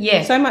off you.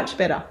 Yeah. So much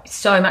better.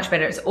 So much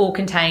better. It's all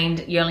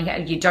contained. You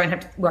don't have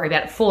to worry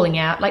about it falling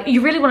out. Like,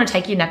 you really want to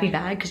take your nappy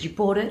bag because you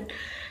bought it.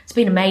 It's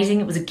been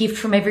amazing. It was a gift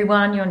from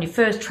everyone. You're on your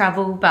first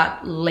travel,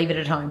 but leave it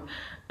at home.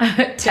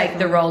 Take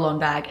the roll-on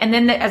bag. And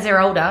then as they're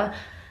older,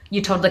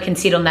 your toddler can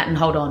sit on that and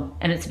hold on.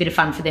 And it's a bit of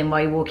fun for them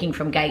while you're walking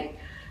from gate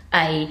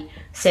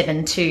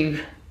A7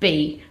 to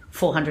B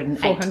 408.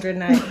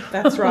 408,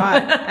 that's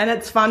right. And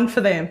it's fun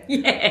for them.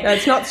 Yeah.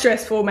 It's not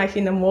stressful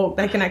making them walk.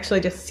 They can actually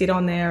just sit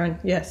on there and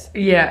yes.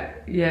 Yeah,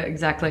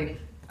 exactly.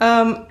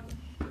 Now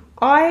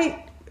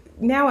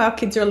our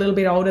kids are a little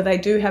bit older, they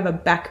do have a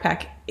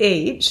backpack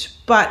each,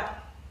 but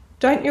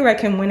don't you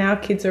reckon when our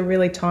kids are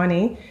really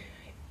tiny,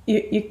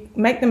 you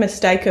make the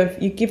mistake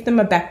of you give them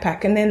a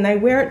backpack and then they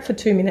wear it for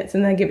 2 minutes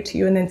and they give it to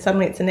you and then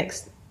suddenly it's the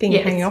next thing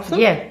hanging off them?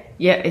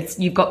 Yeah,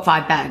 you've got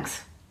 5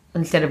 bags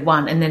instead of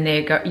 1 and then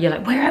you're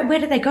like, where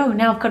did they go?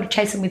 Now I've got to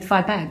chase them with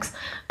 5 bags.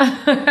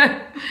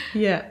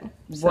 Yeah.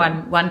 So.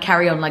 One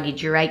carry-on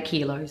luggage, you're 8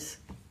 kilos.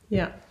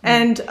 Yeah.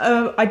 And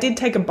I did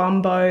take a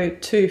bumbo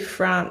to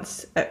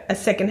France, a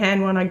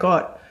second-hand one I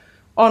got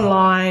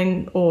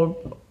online or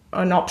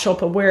an op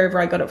shop or wherever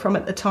I got it from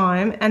at the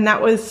time. And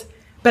that was,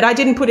 but I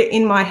didn't put it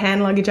in my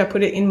hand luggage. I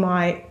put it in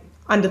my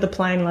under the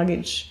plane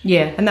luggage.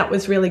 Yeah. And that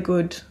was really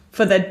good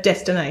for the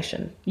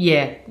destination.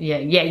 Yeah.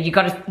 You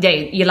got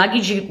to, your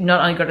luggage, you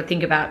not only got to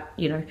think about,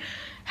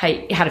 how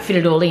to fit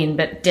it all in,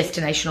 but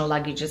destinational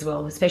luggage as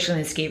well, especially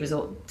in a ski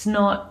resort.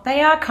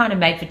 They are kind of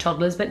made for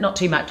toddlers, but not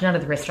too much. None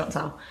of the restaurants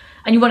are.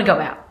 And you want to go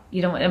out.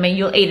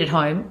 You'll eat at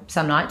home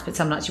some nights, but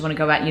some nights you want to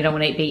go out and you don't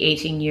want to be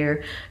eating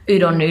your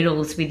udon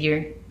noodles with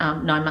your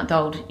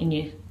 9-month-old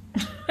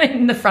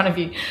in the front of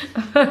you.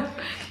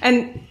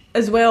 And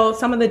as well,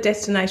 some of the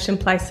destination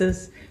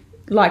places,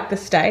 like the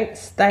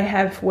States, they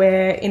have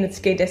where in a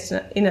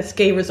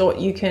ski resort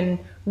you can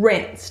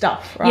rent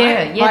stuff,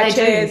 right? Yeah, high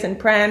chairs and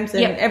prams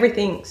and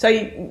everything. So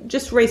you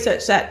just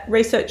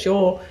research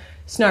your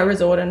snow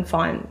resort and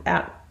find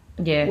out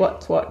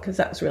what's what, because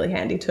that's really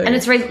handy too. And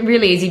it's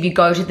really easy. If you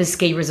go to the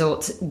ski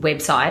resort's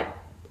website,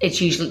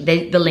 it's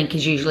usually the link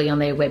is usually on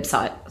their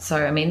website.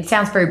 So it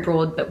sounds very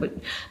broad,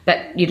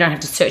 but you don't have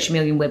to search a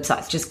million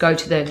websites. Just go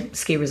to the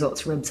ski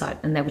resort's website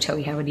and they will tell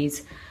you how it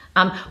is.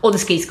 Or the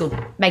ski school.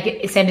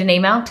 Send an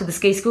email to the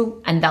ski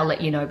school and they'll let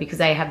you know, because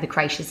they have the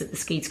creches at the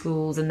ski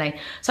schools,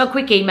 so a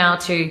quick email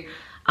to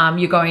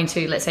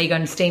let's say you're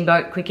going to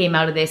Steamboat, quick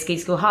email to their ski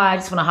school. Hi, I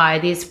just want to hire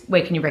this.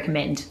 Where can you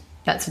recommend?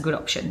 that's a good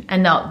option.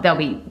 And they'll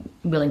be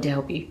willing to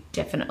help you,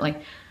 definitely.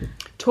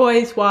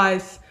 Toys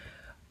wise,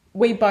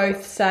 we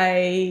both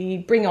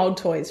say bring old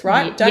toys,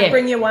 right? Don't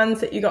bring your ones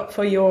that you got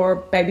for your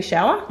baby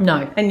shower.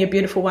 No. And your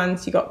beautiful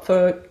ones you got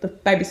for the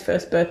baby's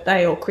first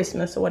birthday or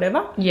Christmas or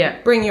whatever.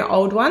 Yeah. Bring your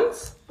old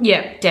ones.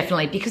 Yeah,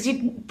 definitely, because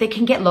they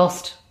can get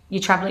lost.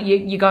 You're traveling,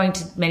 you're going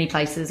to many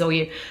places, or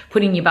you're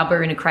putting your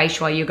bubba in a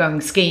creche while you're going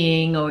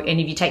skiing, and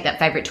if you take that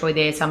favourite toy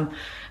there, some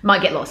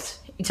might get lost.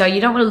 So you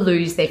don't want to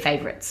lose their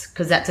favourites,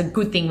 because that's a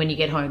good thing when you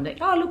get home. Like,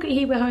 oh, look at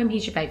here, we're home.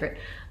 Here's your favourite.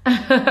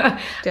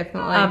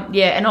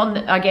 Definitely. And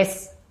I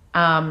guess.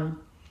 And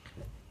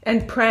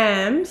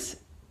prams,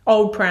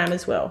 old pram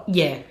as well.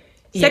 Yeah.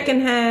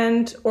 Second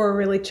hand or a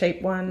really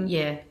cheap one.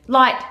 Yeah.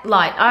 Light.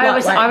 I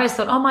always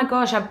thought, oh my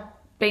gosh, I've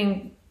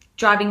been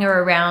driving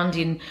her around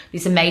in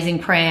this amazing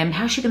pram.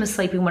 How's she going to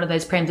sleep in one of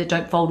those prams that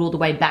don't fold all the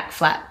way back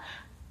flat?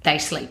 They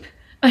sleep.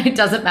 It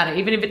doesn't matter.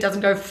 Even if it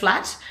doesn't go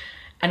flat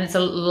and it's a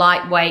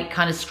lightweight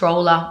kind of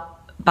stroller,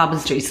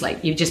 bubbas do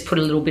sleep. You just put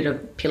a little bit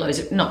of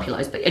pillows, not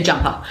pillows, but a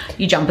jumper.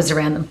 You jumpers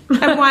around them.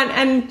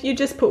 and you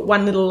just put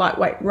one little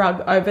lightweight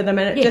rug over them,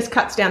 and it just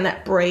cuts down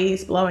that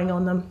breeze blowing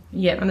on them.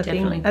 Yeah, kind of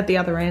definitely. Thing at the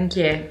other end.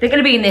 Yeah, they're going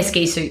to be in their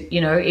ski suit.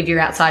 If you're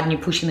outside and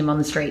you're pushing them on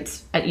the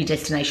streets at your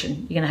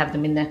destination, you're going to have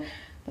them in there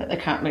that they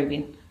can't move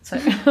in. So,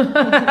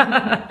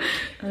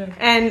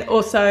 and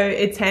also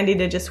it's handy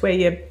to just wear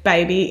your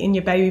baby in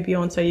your baby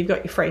Bjorn, so you've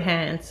got your free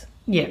hands.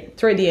 Yeah.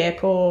 Through the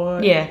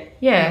airport. Yeah.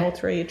 And all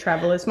through your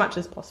travel as much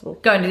as possible.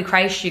 Going to the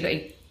creche, you got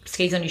your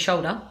skis on your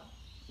shoulder.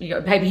 You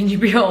got a baby in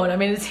your Bjorn. I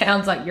mean, it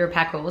sounds like you're a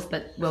pack horse,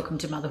 but welcome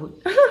to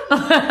motherhood.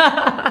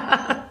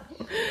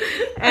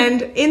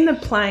 And in the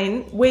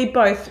plane, we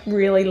both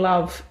really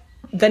love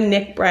the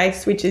neck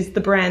brace, which is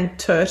the brand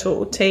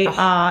Turtle,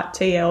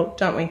 TRTL,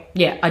 don't we?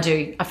 Yeah, I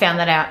do. I found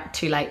that out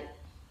too late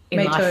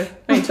in life.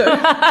 Me too.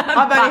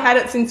 I've only had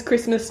it since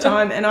Christmas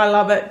time, and I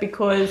love it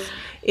because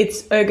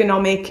it's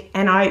ergonomic,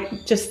 and I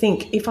just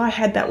think if I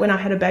had that when I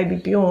had a baby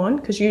Bjorn,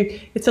 because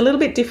it's a little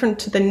bit different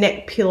to the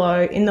neck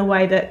pillow in the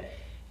way that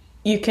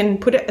you can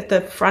put it at the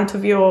front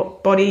of your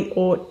body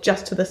or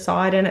just to the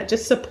side, and it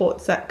just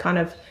supports that kind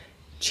of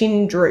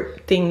chin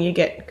droop thing you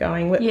get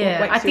going.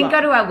 Yeah, I think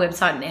go to our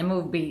website and Emma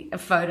will be a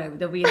photo.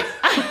 There'll be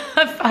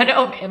a photo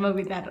of Emma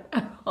with that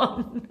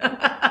on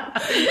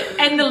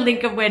and the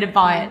link of where to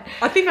buy it.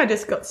 I think I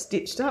just got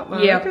stitched up.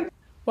 Yeah.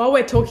 While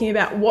we're talking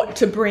about what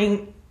to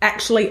bring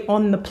actually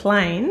on the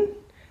plane,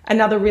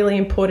 another really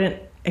important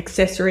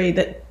accessory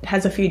that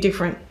has a few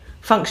different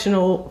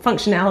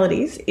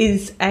functionalities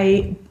is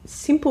a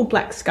simple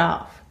black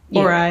scarf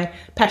or a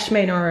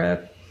pashmina or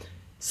a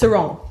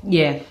sarong.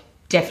 Yeah,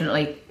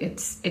 definitely.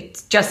 It's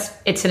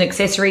an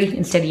accessory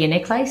instead of your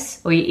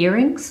necklace or your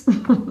earrings.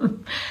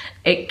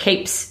 It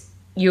keeps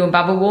you and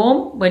Bubba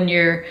warm when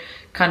you're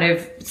kind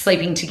of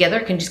sleeping together.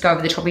 It can just go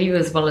over the top of you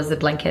as well as the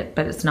blanket,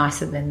 but it's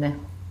nicer than the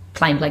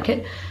plain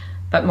blanket.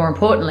 But more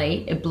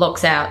importantly, it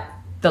blocks out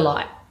the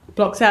light.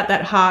 Blocks out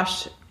that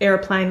harsh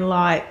aeroplane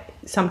light.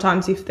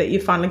 Sometimes if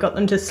you finally got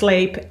them to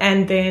sleep,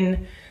 and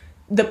then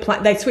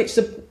they switch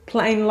the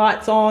plane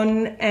lights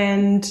on,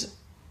 and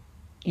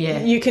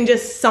you can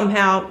just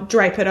somehow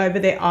drape it over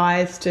their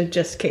eyes to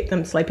just keep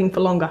them sleeping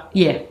for longer.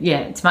 Yeah,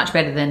 it's much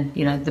better than,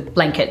 the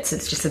blankets.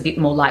 It's just a bit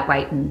more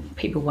lightweight, and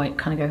people won't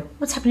kind of go,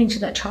 what's happening to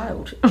that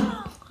child?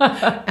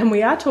 And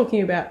we are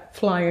talking about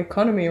flying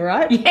economy,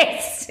 right?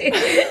 Yes.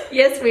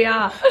 Yes, we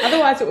are.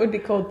 Otherwise it would be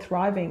called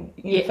thriving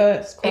in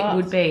first class. It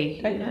would be.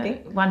 Don't you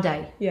think? One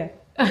day. Yeah.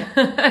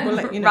 We'll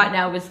let you know. Right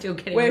now we're still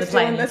getting on the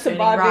plane. We're still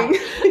surviving.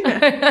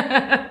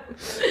 Right.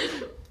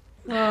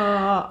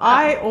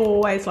 I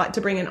always like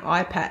to bring an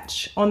eye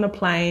patch on the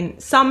plane.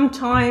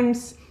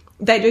 Sometimes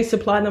they do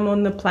supply them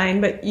on the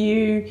plane, but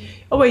you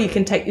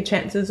can take your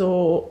chances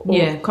or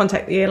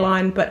contact the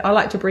airline, but I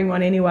like to bring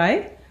one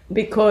anyway,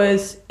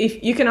 because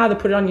if you can either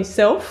put it on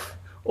yourself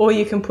or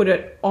you can put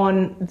it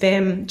on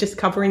them, just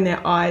covering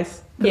their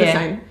eyes for the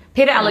same.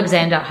 Peter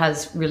Alexander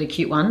has really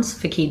cute ones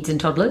for kids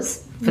and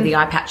toddlers for the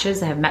eye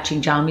patches. They have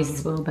matching jammies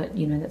as well, but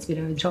that's a bit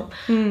over the top.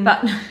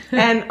 But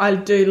and I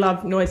do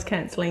love noise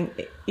cancelling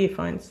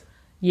earphones.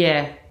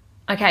 Yeah.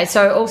 Okay,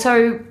 so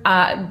also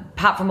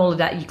apart from all of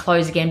that, your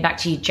clothes again, back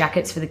to your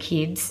jackets for the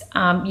kids.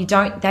 They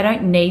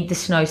don't need the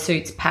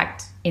snowsuits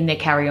packed in their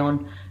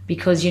carry-on,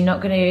 because you're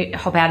not going to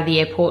hop out of the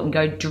airport and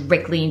go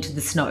directly into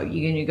the snow.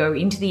 You're going to go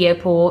into the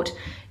airport,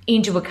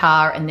 into a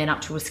car, and then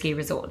up to a ski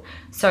resort.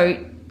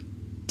 So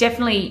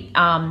definitely,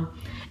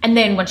 and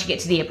then once you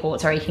get to the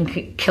airport, you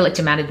can collect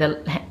them out of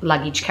the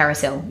luggage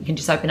carousel. You can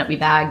just open up your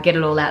bag, get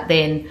it all out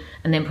then,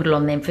 and then put it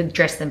on them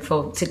dress them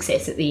for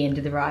success at the end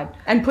of the ride.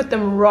 And put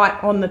them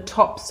right on the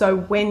top, so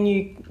when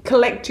you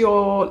collect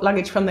your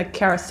luggage from the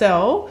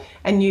carousel,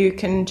 and you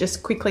can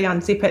just quickly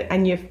unzip it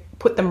and you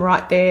put them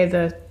right there,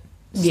 the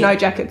snow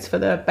jackets for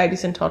the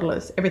babies and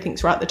toddlers,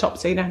 everything's right at the top,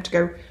 so you don't have to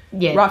go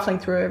rifling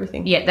through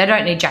everything. Yeah, they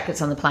don't need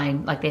jackets on the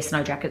plane, like their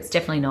snow jackets,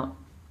 definitely not.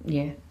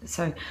 Yeah,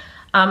 so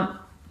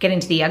get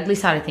into the ugly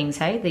side of things,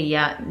 hey, the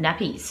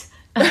nappies.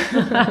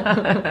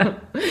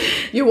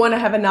 You want to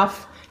have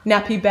enough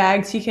nappy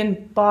bags. You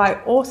can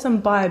buy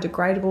awesome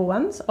biodegradable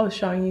ones. I was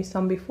showing you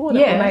some before that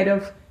were made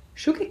of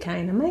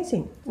sugarcane.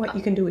 Amazing what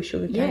you can do with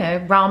sugarcane.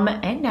 Yeah, rum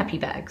and nappy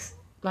bags.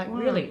 Like,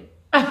 really.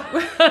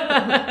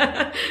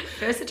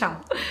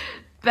 Versatile.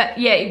 But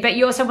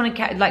you also want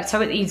to,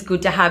 so it is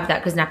good to have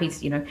that, because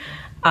nappies,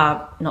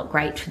 are not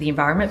great for the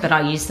environment, but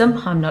I use them.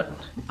 I'm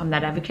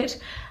that advocate.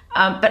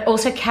 But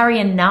also carry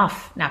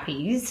enough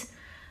nappies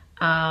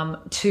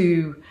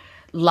to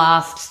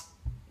last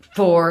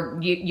for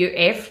your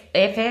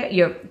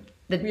airfare,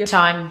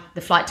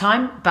 the flight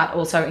time, but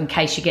also in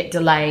case you get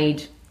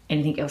delayed,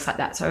 anything else like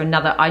that. So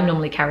I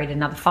normally carried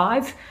another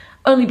 5,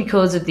 only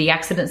because of the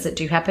accidents that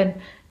do happen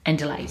and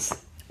delays.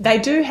 They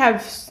do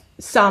have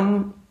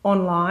some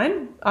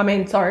online. On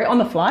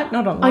the flight,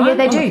 not online. Oh, yeah,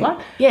 they on do. The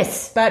flight.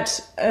 Yes. But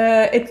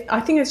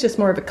I think it's just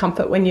more of a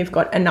comfort when you've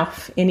got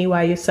enough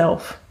anyway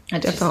yourself.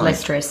 It's just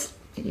less stress.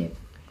 Yeah.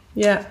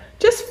 Yeah.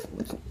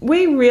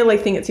 We really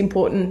think it's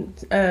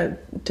important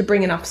to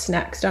bring enough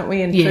snacks, don't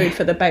we, and food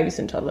for the babies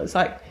and toddlers.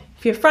 Like,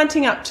 if you're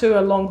fronting up to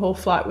a long-haul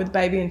flight with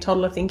baby and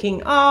toddler thinking,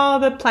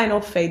 the plane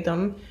will feed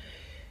them,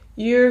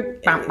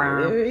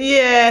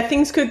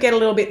 things could get a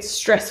little bit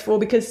stressful,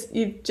 because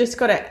you've just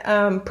got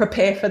to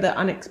prepare for the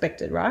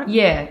unexpected, right?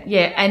 Yeah,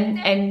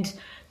 and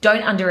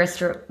don't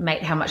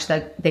underestimate how much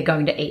they're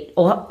going to eat,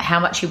 or how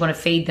much you want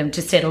to feed them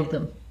to settle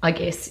them, I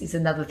guess, is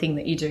another thing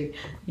that you do.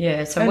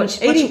 Yeah, so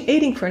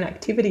eating for an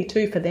activity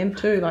too, for them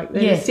too. Like,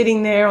 they're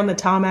sitting there on the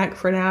tarmac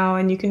for an hour,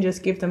 and you can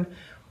just give them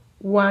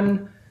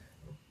one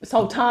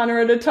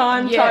sultana at a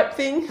time type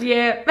thing.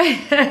 Yeah,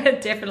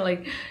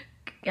 definitely.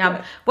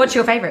 What's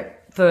your favourite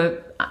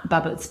for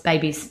Bubba's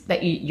babies,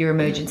 that your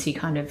emergency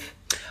kind of?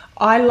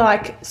 I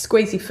like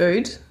squeezy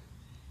food,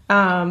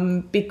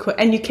 and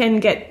you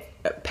can get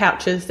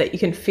pouches that you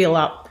can fill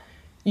up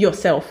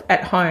yourself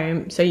at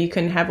home, so you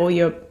can have all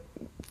your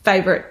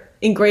favourite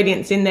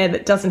ingredients in there.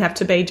 That doesn't have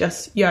to be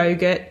just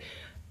yogurt.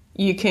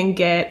 You can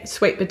get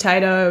sweet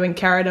potato and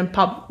carrot and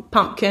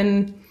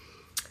pumpkin.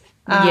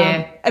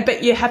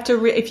 But you have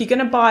to, if you're going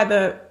to buy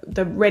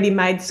the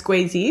ready-made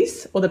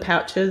squeezies or the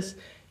pouches,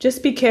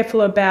 just be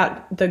careful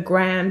about the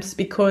grams,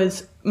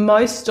 because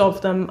most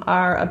of them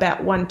are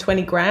about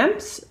 120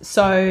 grams.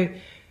 So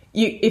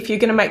if you're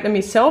going to make them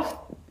yourself,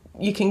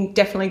 you can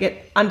definitely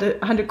get under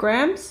 100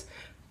 grams.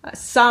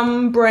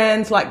 Some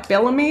brands like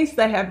Bellamy's,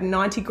 they have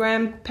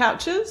 90-gram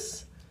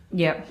pouches.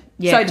 Yeah.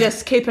 So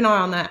just keep an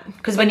eye on that.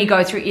 Because when you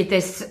go through,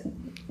 there's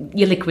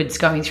your liquids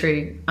going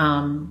through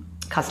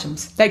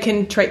customs. They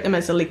can treat them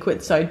as a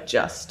liquid, so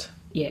just...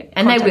 Yeah,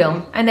 and they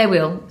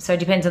will. So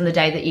it depends on the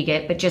day that you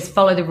get, but just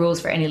follow the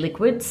rules for any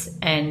liquids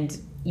and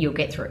you'll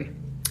get through.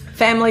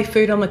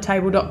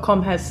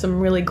 Familyfoodonthetable.com has some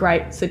really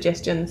great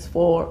suggestions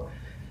for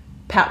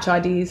pouch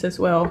ideas as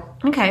well.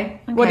 Okay.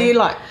 What do you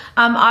like?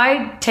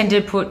 I tend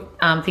to put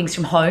things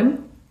from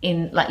home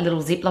in like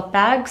little Ziploc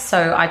bags.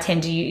 So I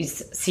tend to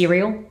use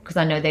cereal, because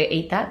I know they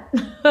eat that.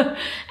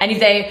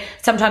 And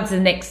sometimes the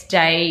next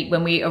day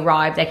when we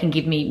arrive, they can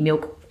give me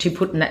milk to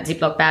put in that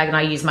Ziploc bag, and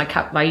I use my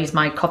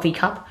coffee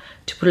cup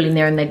to put it in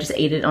there, and they just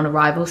eat it on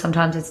arrival.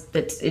 Sometimes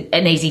it's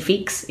an easy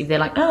fix if they're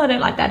like, I don't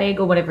like that egg,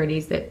 or whatever it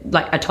is. That,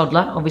 like a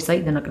toddler,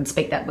 obviously they're not going to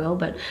speak that well,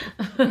 but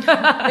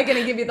they're going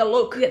to give you the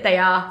look. Yeah, they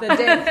are the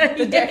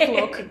deaf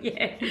look.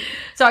 Yeah.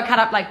 So I cut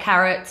up like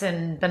carrots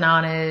and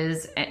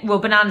bananas.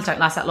 Bananas don't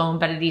last that long,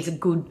 but it is a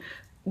good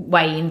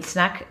way in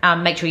snack.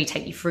 Make sure you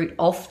take your fruit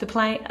off the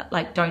plane.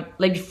 Like, don't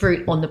leave your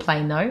fruit on the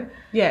plane though.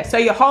 Yeah, so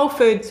your whole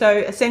food, so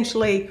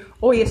essentially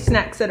all your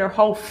snacks that are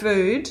whole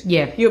food,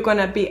 you're going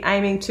to be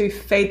aiming to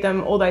feed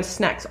them all those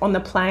snacks on the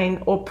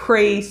plane or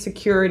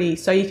pre-security.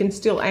 So you can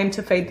still aim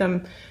to feed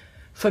them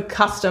for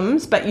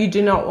customs, but you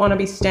do not want to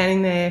be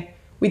standing there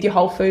with your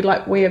whole food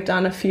like we have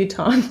done a few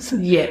times.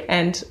 Yeah.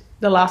 And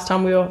the last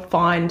time we were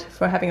fined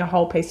for having a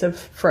whole piece of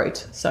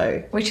fruit.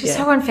 So which is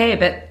so unfair,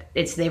 but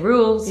it's their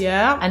rules.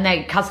 Yeah. And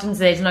they customs,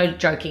 there's no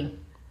joking.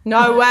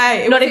 No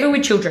way. Not even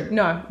with children.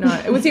 No.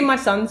 It was in my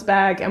son's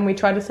bag, and we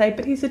tried to say,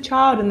 but he's a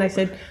child. And they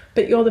said,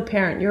 but you're the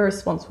parent. You're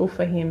responsible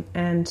for him.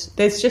 And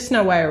there's just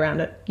no way around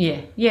it. Yeah.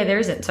 Yeah, there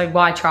isn't. So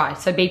why try?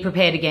 So be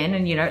prepared again.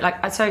 And,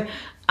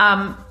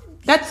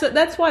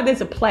 that's why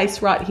there's a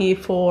place right here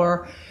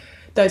for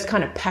those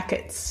kind of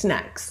packet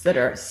snacks that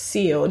are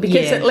sealed.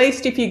 Because at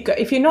least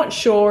if you're not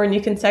sure, and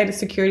you can say to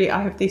security,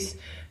 I have this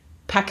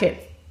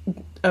packet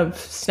of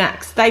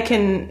snacks, they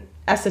can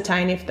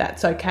ascertain if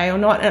that's okay or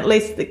not. At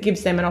least it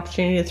gives them an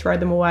opportunity to throw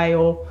them away,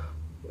 or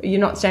you're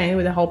not standing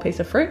with a whole piece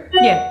of fruit.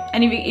 Yeah,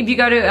 and if you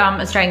go to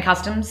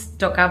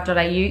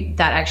australiancustoms.gov.au,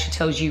 that actually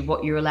tells you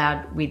what you're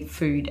allowed with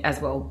food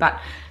as well. But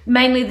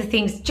mainly the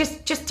things,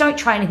 just don't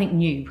try anything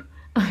new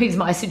is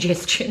my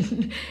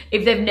suggestion.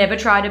 If they've never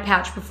tried a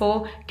pouch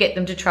before, get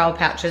them to trial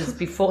pouches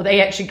before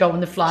they actually go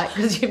on the flight,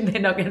 because they're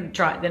not going to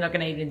try it. They're not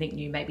going to eat anything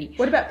new, maybe.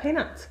 What about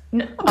peanuts?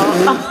 No.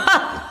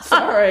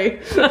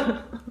 Sorry.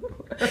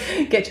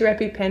 Get your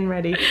EpiPen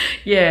ready.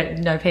 Yeah,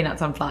 no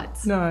peanuts on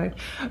flights. No.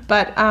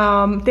 But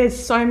there's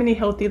so many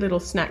healthy little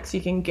snacks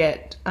you can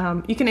get.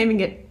 You can even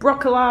get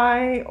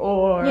broccoli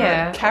or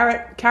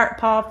carrot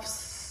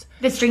puffs.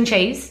 The string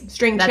cheese.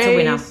 That's a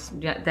winner.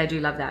 Yeah, they do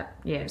love that.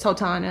 Yeah.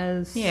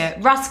 Sultanas. Yeah.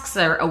 Rusks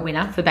are a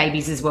winner for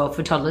babies as well,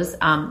 for toddlers.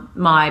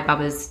 My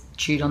bubbers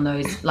chewed on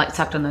those, like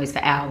sucked on those for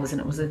hours, and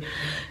it was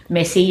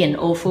messy and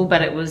awful,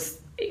 but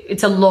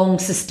it's a long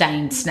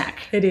sustained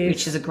snack. It is.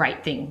 Which is a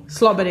great thing.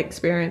 Slobbered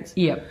experience.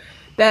 Yeah.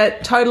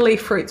 That Totally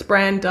Fruits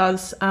brand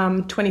does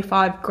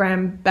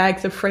 25-gram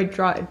bags of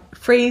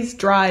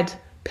freeze-dried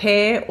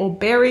pear or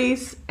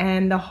berries,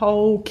 and the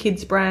whole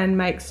kids brand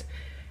makes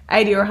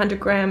 80 or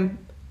 100-gram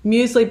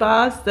muesli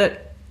bars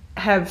that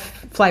have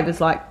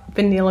flavours like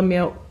vanilla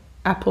milk,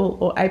 apple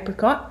or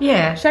apricot.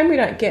 Yeah. Shame we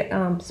don't get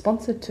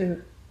sponsored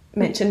to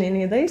mention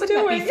any of these,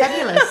 do we?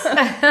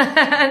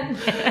 That'd be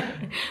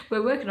fabulous.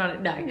 We're working on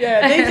it. No.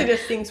 Yeah, these are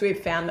just things we've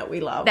found that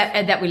we love.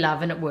 That we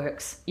love, and it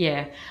works.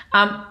 Yeah.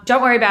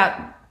 Don't worry about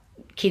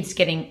kids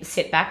getting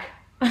set back.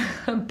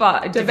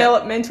 But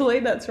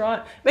developmentally, that's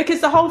right.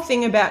 Because the whole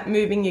thing about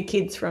moving your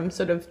kids from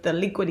sort of the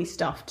liquidy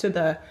stuff to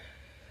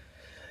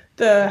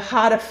the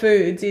harder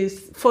foods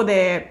is for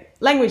their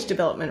language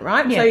development,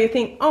 right? Yeah. So you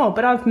think,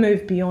 but I've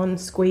moved beyond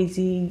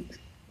squeezy,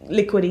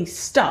 liquidy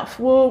stuff.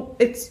 Well,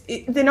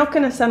 they're not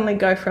going to suddenly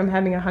go from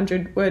having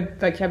 100-word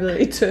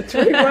vocabulary to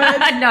 3 words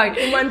no,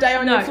 in one day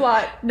on your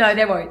flight. No,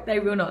 they won't. They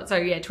will not. So,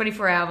 yeah,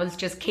 24 hours,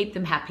 just keep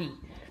them happy.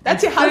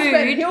 That's your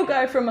husband. He'll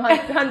go from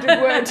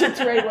 100 words to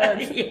 3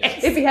 words.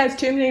 Yes. If he has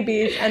too many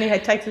beers and he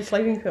takes a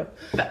sleeping pill.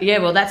 But, yeah,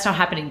 well, that's not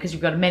happening because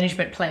you've got a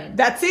management plan.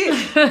 That's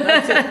it.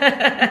 That's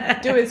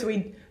it. Do as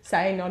we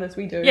say, not as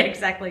we do. Yeah,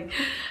 exactly.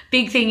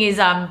 Big thing is,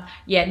 no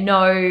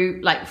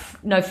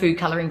food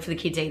colouring for the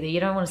kids either. You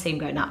don't want to see them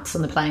go nuts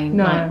on the plane.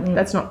 No,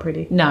 that's not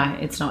pretty. No,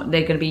 it's not.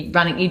 They're going to be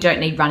running. You don't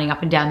need running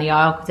up and down the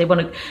aisle because they're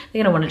going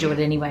to want to do it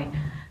anyway.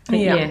 But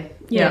yeah.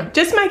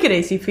 Just make it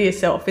easy for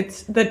yourself.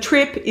 The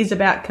trip is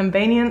about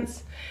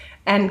convenience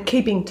and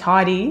keeping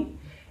tidy.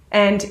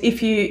 And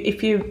if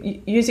you're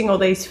using all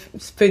these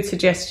food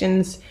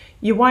suggestions,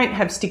 you won't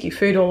have sticky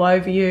food all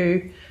over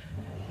you.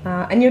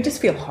 And you'll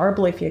just feel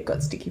horrible if you've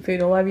got sticky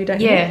food all over you,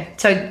 don't you? Yeah.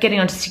 So getting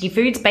onto sticky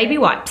foods, baby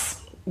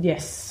wipes.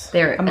 Yes.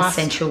 They're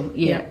essential.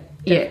 Yeah.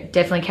 Yeah.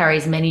 Definitely carry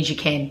as many as you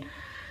can.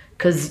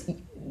 Because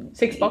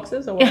 6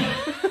 boxes or what?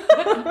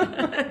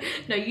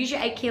 No, use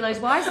your 8 kilos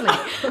wisely.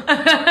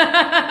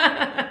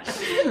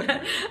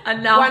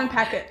 Enough. One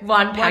packet.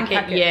 One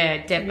packet.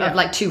 Yeah. Of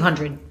like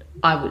 200.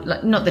 I would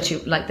like not the two,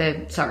 like the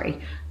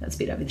that's a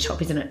bit over the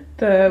top, isn't it?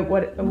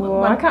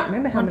 I can't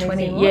remember how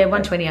 120. many. Yeah,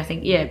 120, I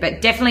think. Yeah,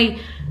 but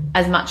definitely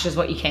as much as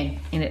what you can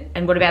in it.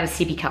 And what about a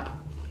sippy cup?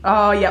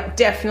 Oh, yeah,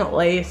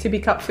 definitely a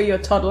sippy cup for your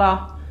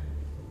toddler.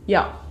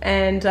 Yeah,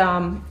 and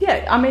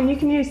I mean you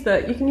can use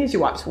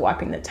your wipes for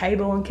wiping the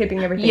table and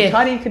keeping everything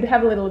tidy. You could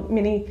have a little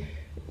mini,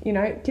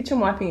 kitchen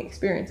wiping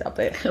experience up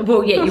there.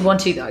 Well, yeah, you want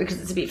to though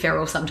because it's a bit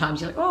feral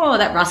sometimes. You're like, oh,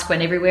 that rusk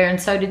went everywhere, and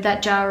so did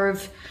that jar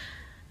of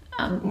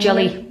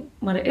jelly.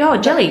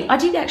 Jelly. I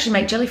did actually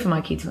make jelly for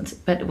my kids once,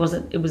 but it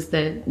wasn't. It was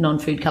the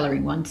non-food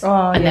colouring ones,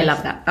 and they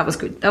loved that. That was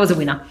good. That was a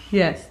winner.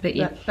 Yes, but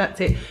yeah,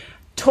 that's it.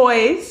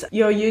 Toys,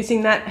 you're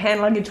using that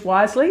hand luggage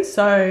wisely.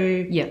 So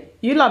yeah,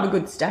 you love a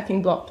good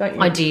stacking block, don't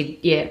you? I did.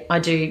 Yeah, I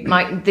do.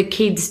 The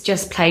kids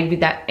just played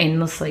with that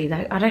endlessly.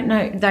 I don't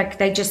know.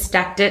 They just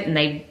stacked it and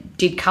they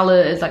did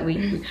colours like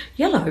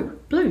yellow,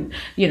 blue.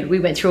 We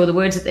went through all the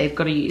words that they've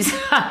got to use,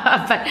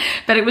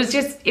 but it was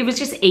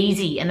just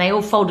easy, and they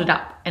all folded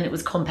up and it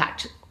was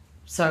compact.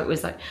 So it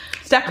was like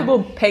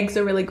stackable pegs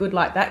are really good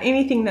like that.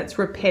 Anything that's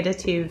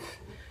repetitive,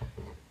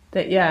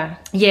 that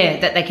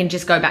they can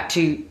just go back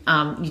to.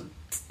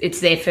 It's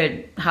there for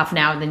half an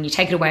hour, and then you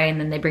take it away, and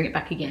then they bring it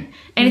back again.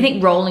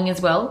 Anything rolling as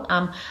well.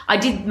 I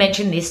did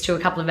mention this to a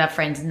couple of our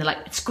friends, and they're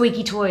like,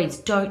 "Squeaky toys,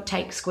 don't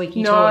take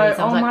squeaky toys."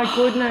 Oh my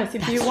goodness!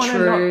 If you want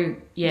to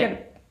get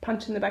a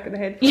punch in the back of the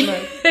head from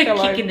a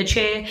pillow, kick in the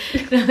chair,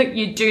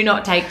 you do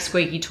not take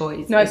squeaky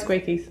toys. No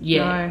squeakies.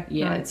 No.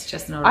 It's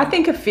just not. I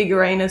think a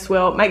figurine as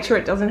well. Make sure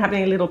it doesn't have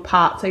any little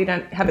parts, so you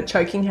don't have a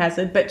choking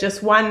hazard. But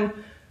just one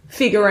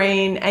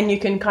figurine, and you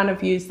can kind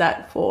of use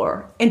that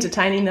for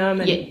entertaining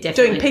them and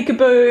doing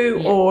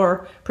peekaboo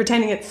or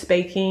pretending it's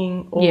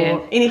speaking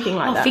or anything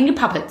like that. Finger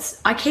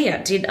puppets.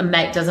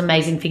 IKEA does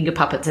amazing finger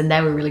puppets, and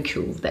they were really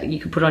cool that you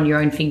could put on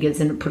your own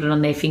fingers and put it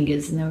on their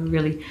fingers, and they were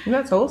really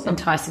that's awesome,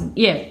 enticing.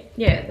 Yeah,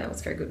 that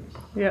was very good.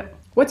 Yeah.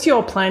 What's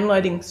your plane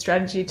loading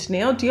strategy,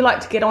 Tennille? Do you like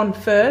to get on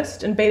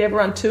first and beat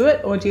everyone to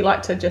it, or do you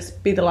like to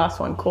just be the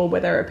last one called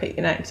where they repeat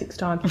your name 6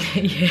 times?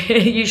 Yeah,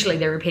 usually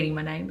they're repeating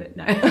my name, but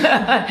no.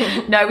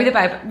 No,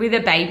 with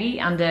a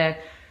baby under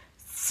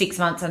 6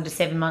 months, under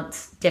 7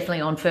 months,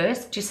 definitely on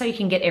first, just so you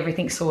can get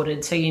everything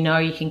sorted. So you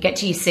can get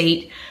to your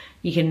seat,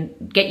 you can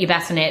get your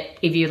bassinet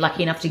if you're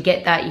lucky enough to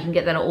get that. You can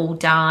get that all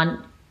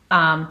done.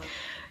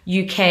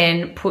 You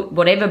can put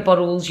whatever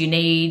bottles you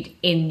need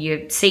in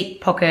your seat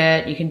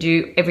pocket. You can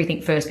do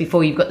everything first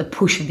before you've got the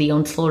push of the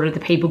onslaught of the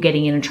people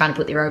getting in and trying to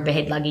put their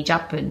overhead luggage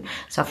up and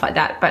stuff like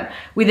that. But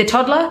with a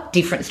toddler,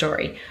 different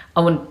story.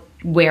 I want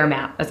to wear them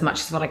out as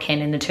much as what I can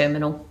in the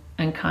terminal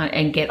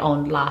and get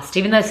on last.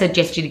 Even though they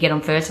suggest you to get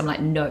on first, I'm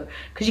like, no.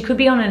 Because you could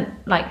be on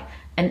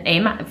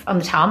on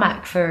the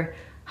tarmac for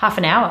half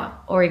an hour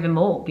or even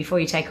more before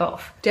you take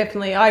off.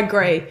 Definitely, I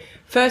agree.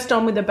 First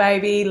on with the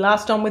baby,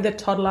 last on with the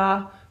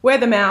toddler. Wear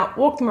them out,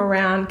 walk them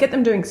around, get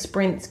them doing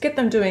sprints, get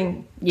them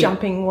doing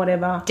jumping,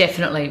 whatever.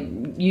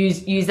 Definitely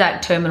use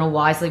that terminal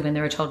wisely when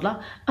they're a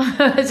toddler.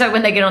 So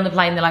when they get on the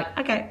plane, they're like,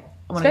 okay.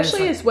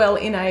 Especially as well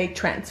in a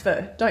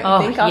transfer, don't you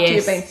think? After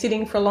you've been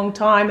sitting for a long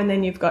time and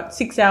then you've got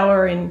 6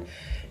 hour in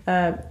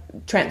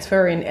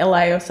transfer in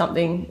LA or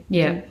something.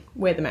 Yeah.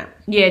 Wear them out.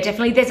 Yeah,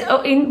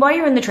 definitely. While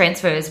you're in the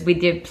transfers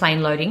with your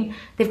plane loading,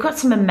 they've got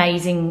some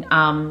amazing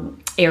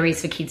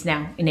areas for kids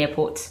now in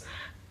airports.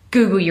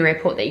 Google your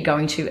airport that you're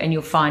going to and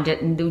you'll find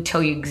it, and they'll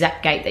tell you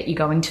exact gate that you're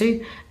going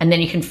to, and then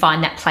you can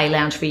find that play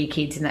lounge for your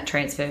kids in that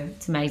transfer.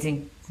 It's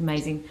amazing. It's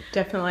amazing.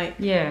 Definitely.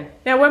 Yeah.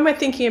 Now, when we're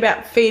thinking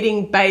about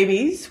feeding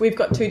babies, we've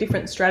got two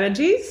different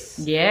strategies.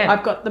 Yeah.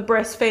 I've got the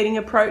breastfeeding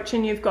approach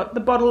and you've got the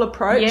bottle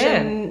approach,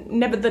 and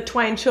never the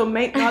twain shall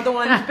meet. Neither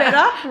one's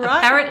better, right?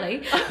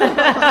 Apparently.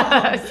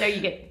 So you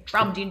get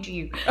drummed into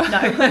you.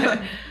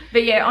 No.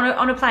 But yeah,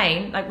 on a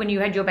plane, like when you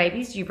had your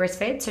babies, you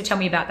breastfed. So tell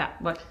me about that.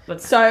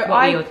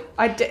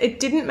 It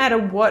didn't matter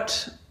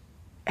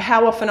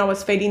how often I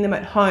was feeding them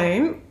at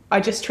home. I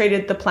just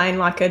treated the plane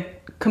like a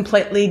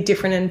completely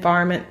different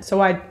environment.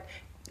 So I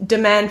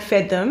demand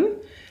fed them,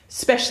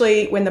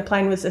 especially when the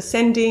plane was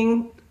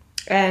ascending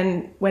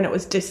and when it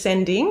was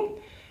descending.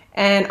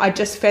 And I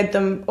just fed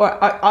them,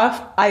 or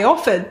I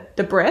offered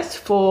the breast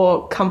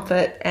for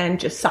comfort and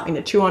just something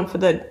to chew on for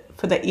the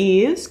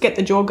ears, get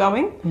the jaw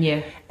going.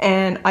 Yeah.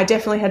 And I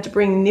definitely had to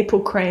bring nipple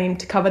cream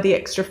to cover the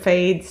extra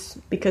feeds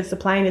because the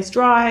plane is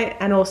dry,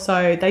 and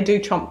also they do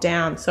chomp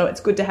down. So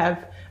it's good to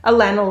have a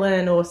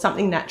lanolin or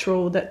something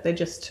natural that they're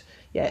just,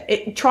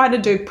 try to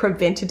do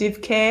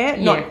preventative care,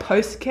 not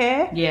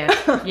post-care.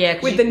 Yeah, yeah.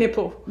 With the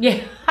nipple. Yeah.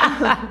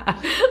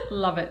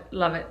 Love it.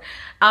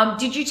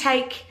 Did you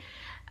take,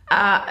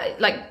 so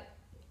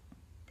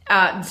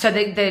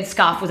the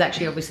scarf was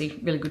actually obviously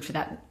really good for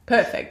that.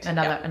 Perfect.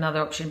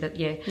 Another option, but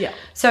yeah. Yeah.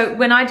 So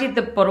when I did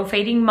the bottle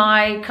feeding,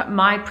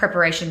 my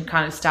preparation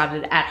kind of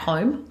started at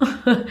home.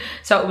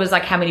 So it was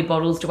like, how many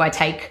bottles do I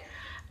take?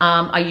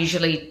 I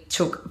usually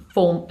took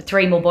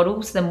 3 more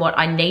bottles than what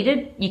I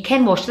needed. You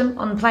can wash them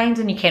on planes,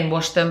 and you can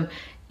wash them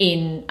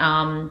in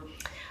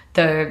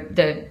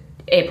the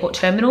airport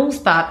terminals,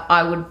 but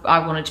I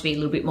wanted to be a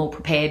little bit more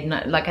prepared.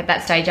 And like at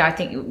that stage, I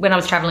think when I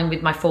was traveling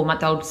with my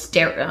 4-month-old,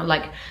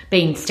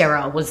 being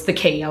sterile was the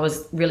key. I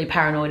was really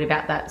paranoid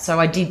about that. So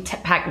I did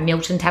pack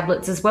Milton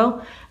tablets as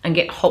well and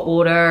get hot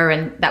water,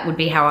 and that would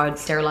be how I would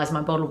sterilize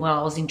my bottle while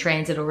I was in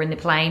transit or in the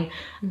plane.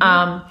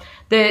 Mm-hmm.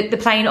 The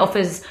plane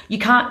offers, you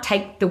can't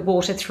take the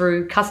water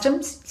through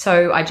customs,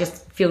 so I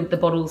just filled the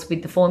bottles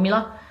with the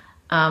formula.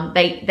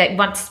 They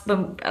once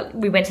when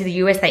we went to the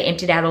US, they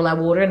emptied out all our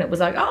water, and it was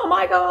like, oh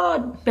my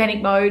God,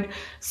 panic mode.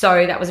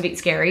 So that was a bit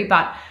scary,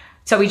 but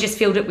so we just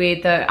filled it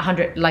with the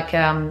 100,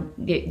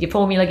 your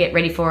formula, get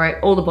ready for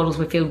it. All the bottles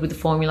were filled with the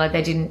formula.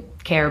 They didn't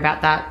care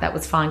about that. That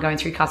was fine going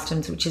through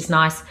customs, which is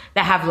nice.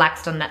 They have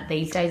laxed on that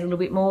these days a little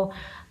bit more.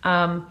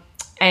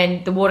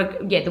 And the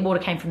water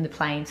came from the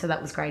plane, so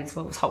that was great as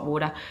well. It was hot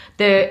water.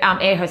 The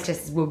air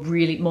hostesses were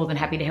really more than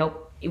happy to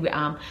help.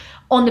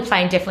 On the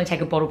plane, definitely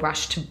take a bottle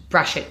brush to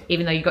brush it,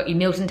 even though you got your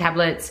Milton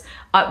tablets.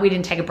 We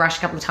didn't take a brush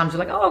a couple of times.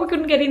 We're like, we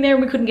couldn't get in there,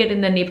 and we couldn't get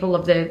in the nipple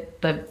of the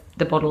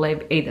bottle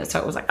either. So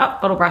it was like,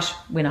 bottle brush,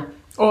 winner.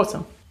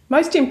 Awesome.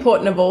 Most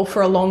important of all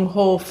for a long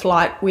haul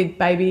flight with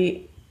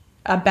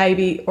a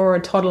baby or a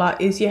toddler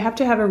is you have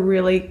to have a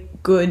really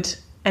good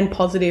and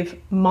positive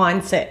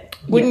mindset.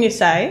 Wouldn't you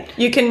say?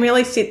 You can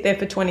really sit there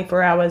for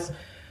 24 hours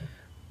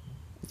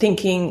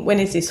thinking, when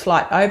is this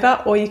flight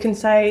over? Or you can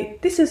say,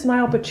 this is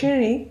my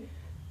opportunity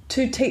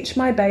to teach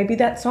my baby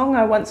that song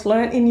I once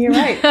learnt in year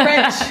 8,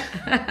 French.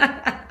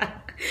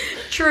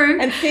 True.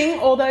 And sing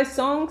all those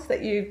songs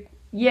that you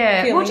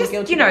well, just,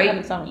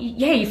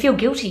 you feel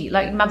guilty.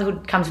 Like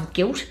motherhood comes with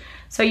guilt.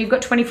 So you've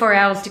got 24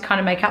 hours to kind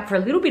of make up for a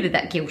little bit of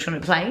that guilt on a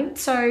plane.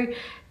 So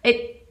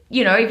if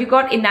you've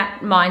got in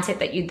that mindset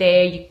that you're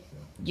there,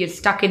 you're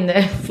stuck in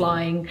the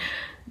flying,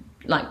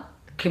 like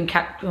you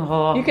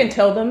can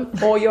tell them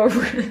all your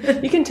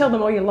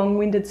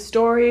long-winded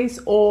stories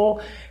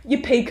or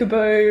your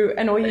peekaboo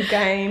and all your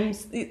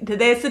games.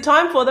 There's the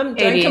time for them.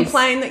 Don't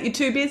complain that you're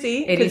too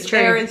busy, because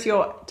there is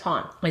your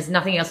time. There's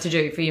nothing else to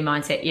do for your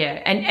mindset,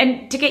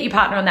 and to get your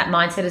partner on that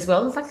mindset as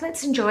well. It's like,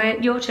 let's enjoy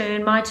it. Your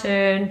turn, my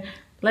turn.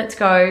 Let's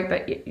go.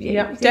 But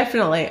yeah,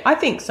 definitely. I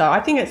think so. I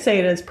think see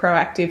it as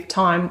proactive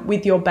time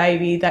with your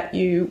baby that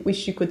you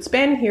wish you could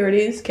spend. Here it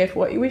is.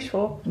 Careful what you wish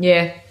for.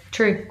 Yeah,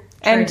 true.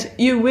 And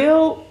you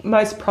will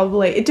most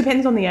probably, it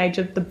depends on the age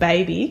of the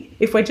baby.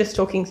 If we're just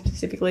talking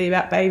specifically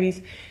about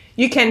babies,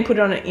 you can put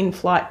on an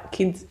in-flight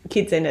kids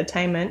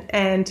entertainment.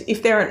 And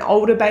if they're an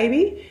older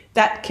baby,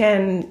 that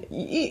can,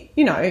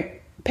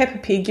 Peppa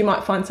Pig, you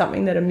might find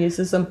something that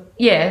amuses them.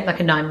 Yeah, like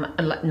a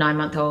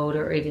 9-month-old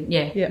or even,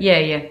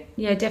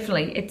 yeah,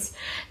 definitely.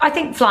 I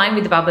think flying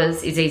with the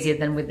bubbas is easier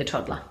than with the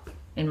toddler,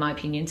 in my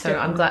opinion. So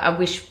definitely. I'm glad. I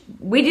wish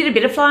we did a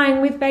bit of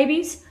flying with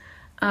babies,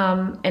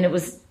 and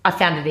I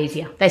found it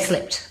easier. They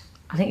slept.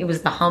 I think it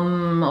was the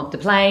hum of the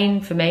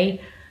plane for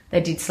me.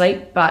 They did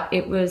sleep, but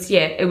it was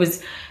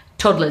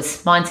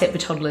toddlers, mindset for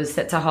toddlers.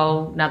 That's a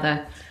whole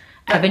nother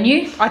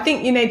avenue. I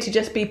think you need to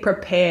just be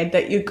prepared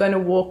that you're going to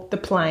walk the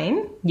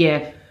plane.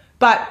 Yeah.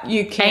 But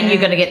you can. And you're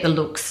going to get the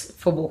looks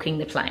for walking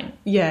the plane.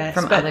 Yes,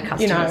 from other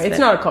customers. You know, it's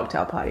not a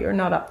cocktail party. You're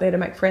not up there to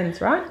make friends,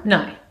 right?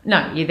 No,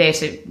 you're there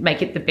to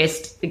make it the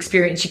best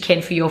experience you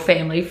can for your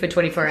family for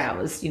 24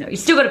 hours. You know, you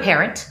still got a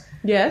parent.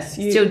 Yes.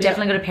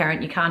 Definitely got a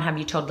parent. You can't have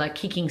your toddler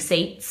kicking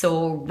seats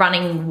or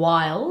running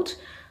wild.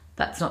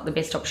 That's not the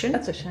best option.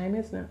 That's a shame,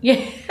 isn't it?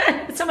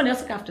 Yeah. Someone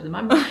else look after them.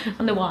 I'm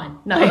on the wine.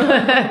 No,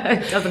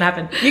 it doesn't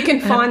happen. You can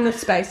find the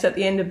space at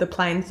the end of the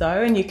plane,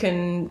 though, and you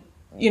can,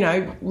 you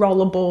know,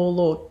 roll a ball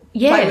or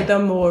play with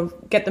them or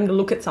get them to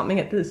look at something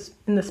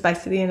in the space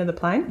at the end of the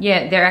plane.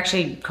 Yeah, they're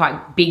actually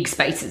quite big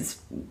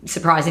spaces,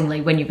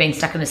 surprisingly, when you've been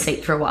stuck in a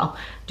seat for a while.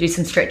 Do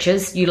some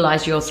stretches,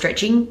 utilise your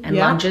stretching and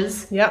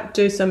lunges. Yep,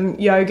 do some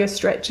yoga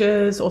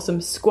stretches or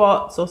some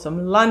squats or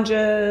some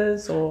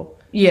lunges or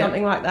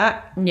something like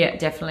that. Yeah,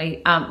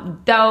 definitely.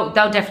 They'll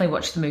definitely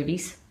watch the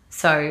movies,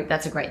 so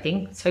that's a great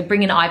thing. So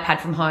bring an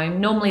iPad from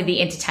home. Normally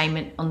the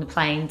entertainment on the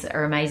planes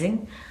are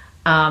amazing.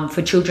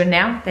 For children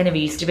now, they never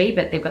used to be,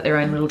 but they've got their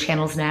own little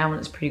channels now and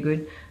it's pretty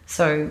good.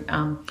 So,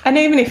 and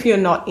even if you're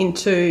not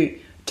into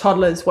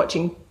toddlers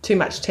watching too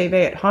much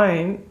TV at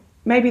home,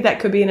 maybe that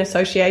could be an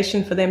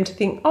association for them to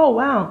think, oh,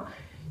 wow,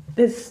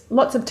 there's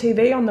lots of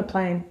TV on the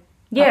plane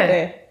up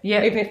there,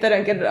 even if they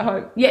don't get it at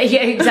home. Yeah,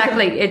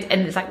 exactly.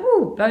 And it's like,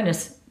 ooh,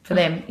 bonus for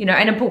them, you know,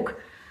 and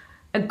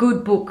a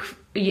good book.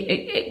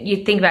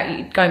 You think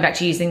about going back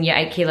to using your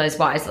 8 kilos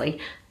wisely.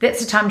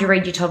 That's the time to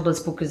read your toddler's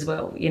book as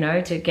well, you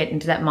know, to get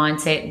into that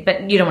mindset.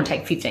 But you don't want to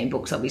take 15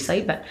 books,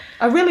 obviously. But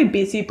a really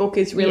busy book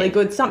is really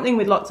good. Something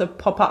with lots of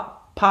pop-up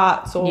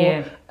parts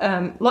or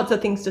lots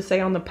of things to see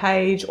on the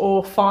page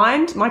or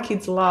find. My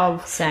kids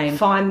love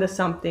find the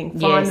something,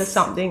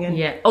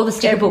 and all the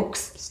sticker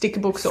books. Sticker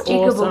books are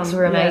awesome. Sticker books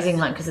were amazing,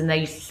 like because then they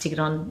used to stick it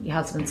on your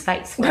husband's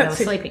face while they were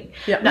sleeping.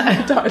 Yeah,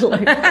 no, totally.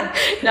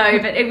 No,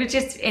 but it was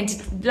just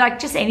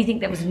just anything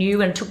that was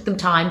new and took them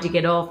time to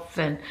get off,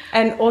 and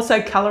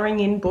also colouring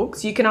in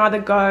books. You can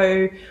either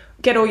go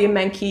get all your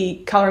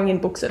Mankey colouring in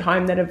books at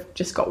home that have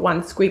just got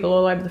one squiggle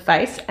all over the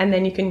face, and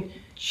then you can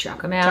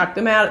chuck them out at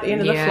the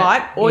end of the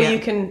flight, or you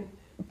can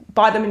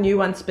buy them a new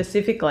one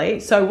specifically.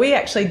 So we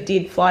actually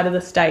did fly to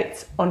the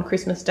States on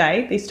Christmas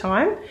Day this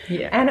time,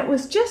 and it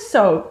was just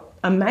so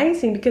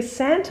amazing because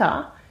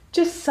Santa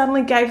just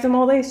suddenly gave them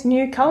all these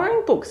new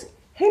colouring books.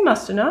 He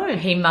must have known.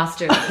 He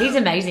must have. He's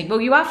amazing. Well,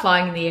 you are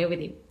flying in the air with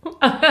him.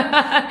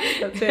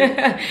 That's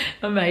it.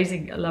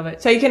 Amazing. I love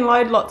it. So you can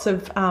load lots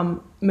of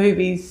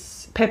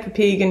movies, Peppa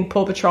Pig and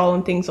Paw Patrol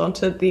and things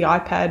onto the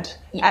iPad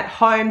at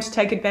home to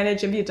take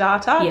advantage of your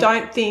data. Yeah.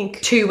 Don't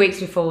think 2 weeks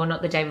before,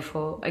 not the day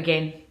before.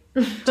 Again,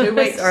 2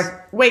 weeks,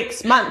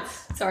 weeks,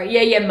 months.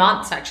 Sorry,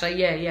 months actually.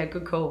 Yeah,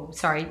 good call.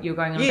 Sorry, you're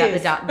going on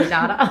about the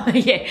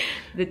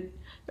data.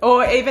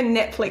 Or even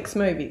Netflix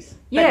movies.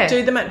 Yeah,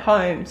 do them at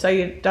home so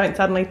you don't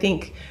suddenly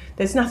think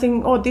there's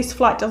nothing. Oh, this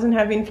flight doesn't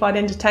have in-flight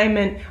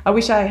entertainment. I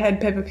wish I had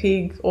Peppa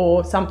Pig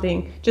or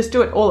something. Just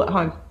do it all at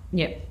home.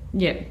 Yeah.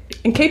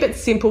 And keep it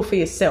simple for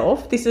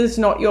yourself. This is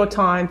not your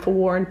time for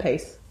War and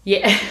Peace.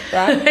 Yeah.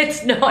 Right?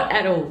 It's not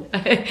at all.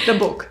 The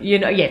book. You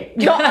know, yeah.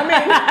 No,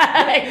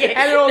 I mean,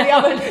 and all the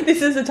other,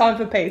 this is a time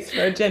for peace,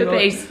 for a general. For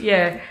peace,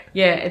 yeah.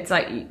 It's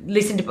like,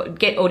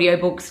 get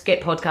audiobooks,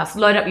 get podcasts,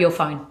 load up your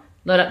phone,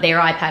 load up their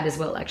iPad as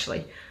well,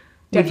 actually.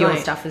 Definitely. With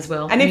your stuff as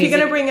well. And if you're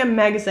going to bring a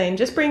magazine,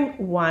 just bring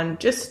one.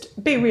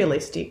 Just be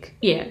realistic.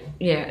 Yeah.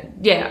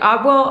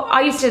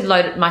 I used to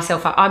load it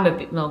myself up.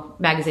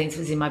 Magazines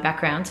was in my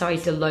background, so I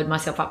used to load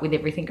myself up with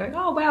everything going,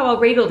 oh, wow, I'll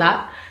read all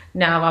that.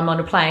 Now I'm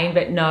on a plane,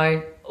 but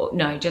no,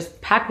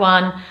 just pack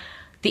one.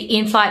 The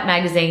in-flight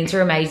magazines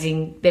are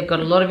amazing. They've got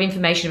a lot of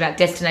information about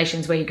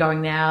destinations where you're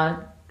going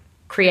now.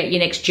 Create your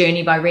next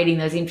journey by reading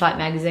those in-flight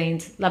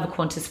magazines. Love a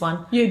Qantas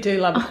one. You do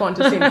love a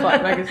Qantas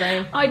in-flight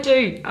magazine. I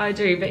do.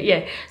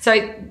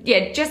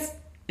 But just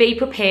be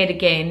prepared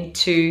again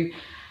to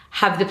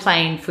have the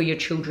plane for your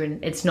children.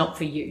 It's not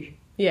for you.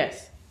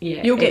 Yes.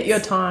 Yeah. You'll get your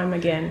time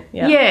again.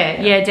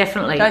 Yeah,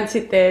 definitely. Don't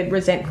sit there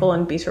resentful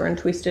and bitter and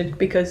twisted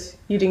because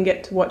you didn't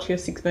get to watch your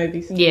 6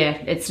 movies. Yeah,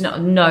 it's not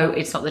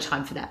the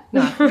time for that.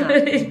 No.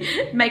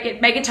 Make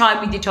a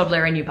time with your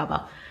toddler and your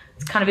bubba.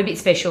 It's kind of a bit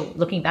special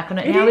looking back on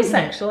it now, isn't it?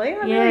 Actually.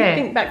 I really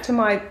think back to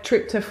my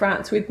trip to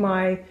France with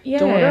my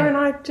daughter, and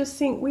I just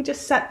think we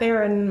just sat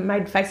there and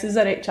made faces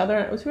at each other,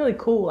 and it was really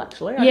cool,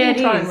 actually. I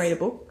didn't try and read a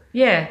book.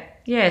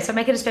 Yeah, so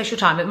make it a special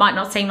time. It might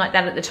not seem like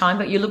that at the time,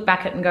 but you look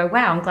back at it and go,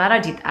 wow, I'm glad I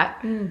did that.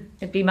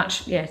 It'd be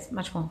it's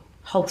much more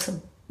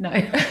wholesome. No.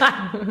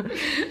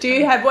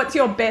 What's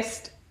your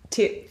best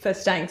tip for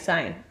staying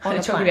sane?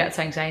 Talking about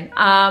staying sane.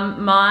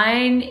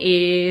 Mine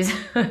is,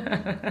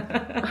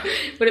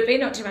 would it be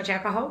not too much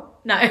alcohol?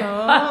 No.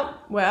 Oh,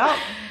 well.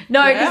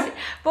 No,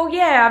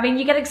 yeah. I mean,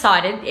 you get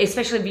excited,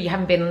 especially if you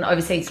haven't been on an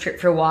overseas trip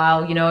for a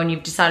while, you know, and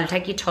you've decided to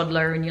take your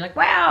toddler and you're like,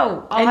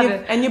 wow.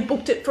 And you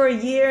booked it for a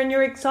year and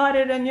you're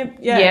excited and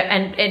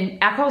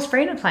and alcohol's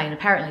free on a plane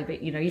apparently,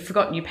 but you know, you've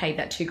forgotten you paid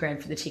that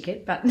 $2,000 for the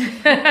ticket, but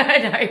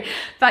no.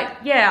 But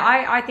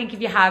yeah, I think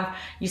if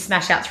you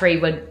smash out 3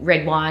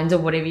 red wines or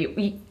whatever,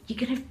 you're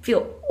going to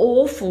feel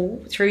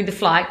awful through the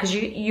flight because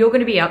you're going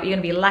to be up, you're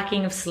going to be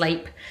lacking of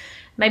sleep.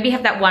 Maybe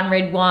have that 1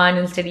 red wine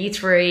instead of your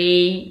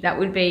 3. That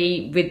would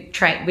be with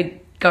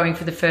going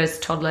for the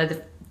first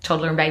the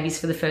toddler and babies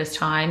for the first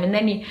time, and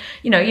then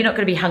you're not going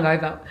to be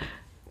hungover.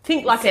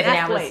 Think like 7 an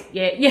athlete. hours.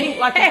 Yeah. Think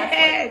like an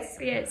athlete.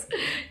 Yes.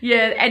 Yeah,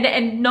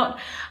 and not.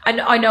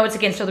 I know it's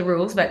against all the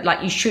rules, but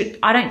like you should.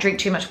 I don't drink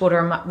too much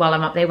water while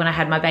I'm up there when I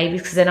had my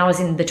babies because then I was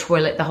in the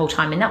toilet the whole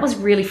time, and that was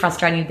really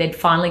frustrating. They'd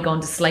finally gone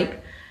to sleep,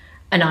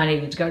 and I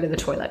needed to go to the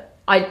toilet.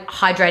 I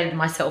hydrated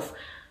myself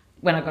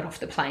when I got off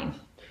the plane.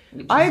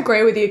 I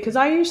agree with you because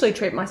I usually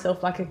treat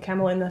myself like a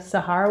camel in the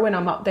Sahara when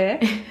I'm up there.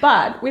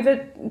 But with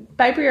a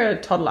baby or a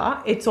toddler,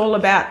 it's all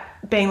about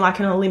being like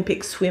an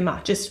Olympic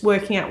swimmer, just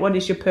working out what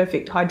is your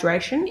perfect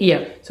hydration.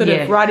 Yeah. Sort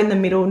of right in the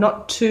middle,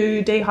 not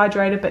too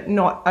dehydrated, but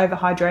not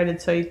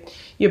overhydrated. So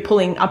you're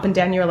pulling up and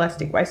down your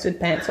elastic waisted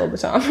pants all the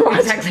time. Right?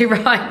 Exactly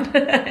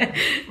right.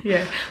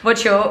 Yeah.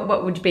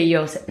 What would be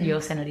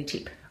your sanity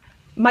tip?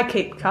 My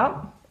keep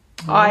cup,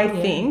 I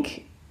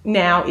think,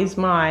 now is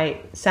my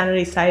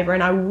sanity saver,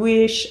 and I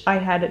wish I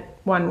had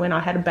one when I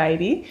had a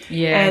baby.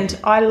 Yeah. And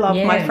I love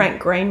my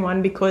Frank Green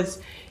one because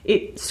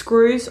it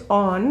screws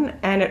on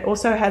and it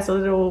also has a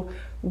little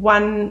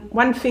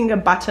one finger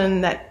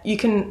button that you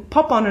can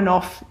pop on and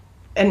off,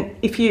 and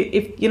if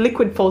your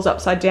liquid falls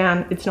upside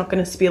down, it's not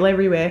going to spill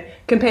everywhere,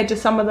 compared to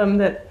some of them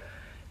that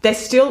they're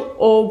still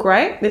all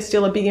great. There's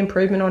still a big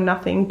improvement on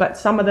nothing, but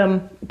some of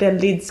them, their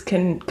lids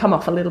can come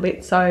off a little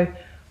bit. So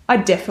I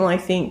definitely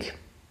think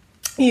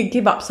you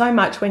give up so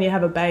much when you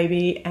have a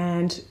baby,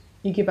 and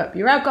you give up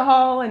your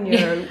alcohol and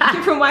your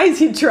different ways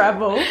you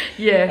travel,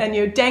 and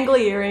your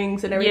dangly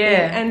earrings and everything.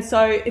 And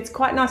so it's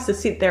quite nice to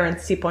sit there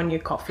and sip on your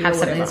coffee have or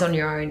whatever. something that's on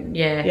your own,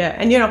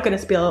 and you're not going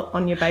to spill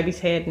on your baby's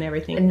head and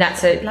everything. And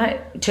that's it,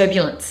 like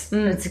turbulence.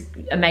 It's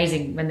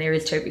amazing when there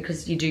is turbulence,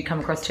 because you do come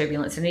across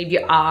turbulence, and if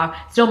you are,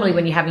 it's normally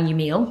when you're having your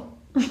meal,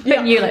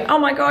 and you're like, oh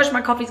my gosh,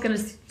 my coffee's going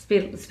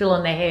to spill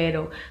on their head,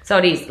 or so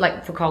it is,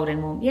 like for cold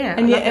and warm.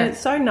 And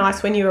it's so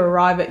nice when you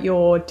arrive at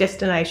your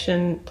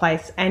destination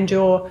place and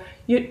you're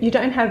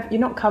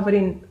not covered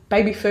in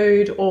baby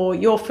food or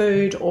your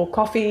food or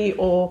coffee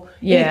or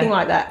anything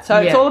like that.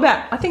 So it's all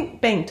about, I think,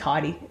 being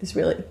tidy is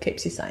really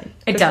keeps you sane.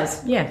 It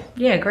does. Yeah,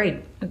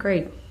 agreed.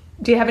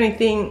 Do you have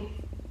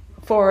anything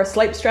for a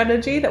sleep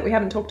strategy that we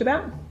haven't talked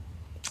about?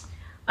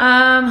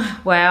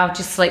 Well,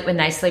 just sleep when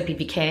they sleep if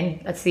you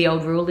can. That's the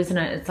old rule, isn't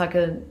it? It's like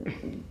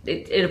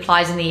it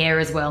applies in the air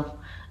as well.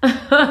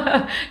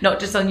 Not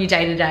just on your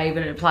day-to-day,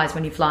 but it applies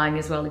when you're flying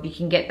as well. If you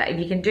can get that, if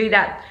you can do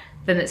that,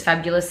 then it's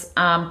fabulous.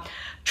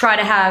 Try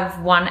to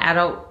have one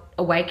adult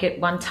awake at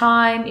one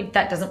time. If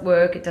that doesn't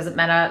work, it doesn't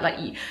matter.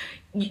 Like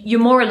you're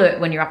more alert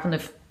when you're up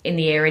in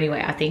the air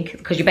anyway, I think,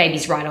 because your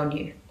baby's right on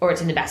you, or it's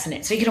in the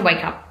bassinet. So you can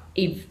wake up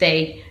if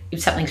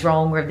something's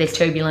wrong or if there's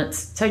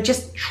turbulence. So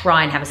just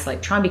try and have a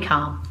sleep. Try and be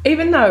calm.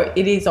 Even though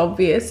it is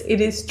obvious, it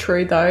is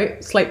true though,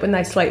 sleep when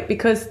they sleep,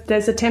 because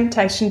there's a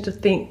temptation to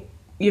think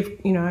you've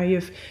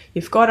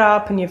got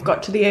up and you've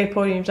got to the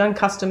airport and you've done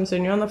customs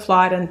and you're on the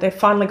flight and they've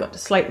finally got to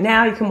sleep.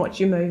 Now you can watch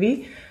your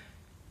movie.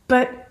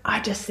 But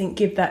I just think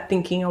give that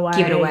thinking away.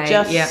 Give it away.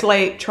 Just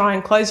sleep. Try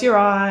and close your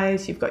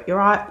eyes. You've got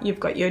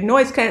your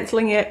noise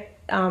cancelling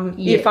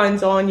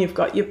earphones on. You've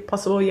got your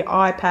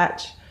eye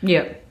patch.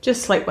 Yeah.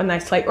 Just sleep when they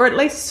sleep, or at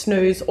least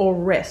snooze or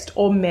rest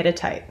or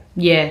meditate.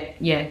 Yeah.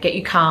 Get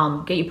you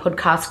calm. Get your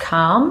podcast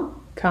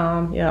calm.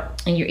 Calm, yeah.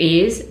 And your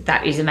ears,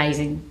 that is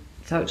amazing.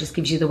 So it just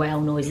gives you the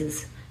whale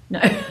noises. No,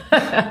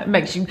 it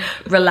makes you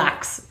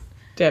relax.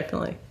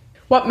 Definitely.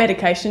 What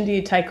medication do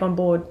you take on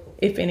board,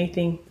 if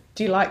anything?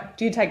 Do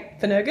you take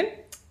Phenergan?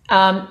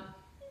 I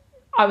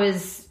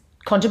was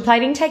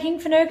contemplating taking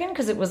Phenergan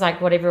because it was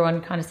like what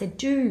everyone kind of said,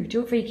 do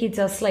it for your kids,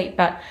 they'll sleep.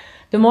 But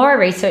the more I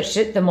researched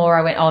it, the more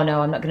I went, oh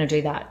no, I'm not going to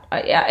do that.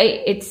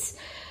 It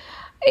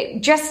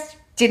just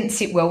didn't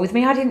sit well with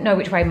me. I didn't know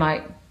which way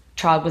my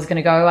child was going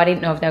to go. I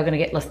didn't know if they were going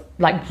to get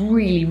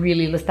really,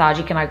 really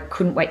lethargic and I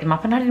couldn't wake them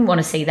up, and I didn't want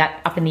to see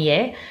that up in the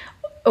air.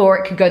 Or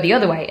it could go the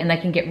other way and they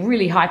can get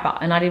really hyper,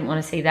 and I didn't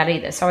want to see that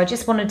either. So I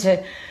just wanted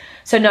to...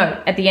 So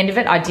no, at the end of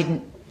it, I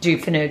didn't do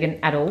Phenergan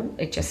at all.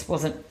 It just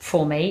wasn't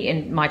for me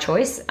and my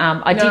choice.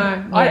 I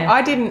don't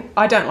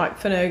like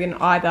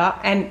Phenergan either,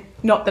 and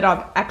not that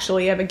I've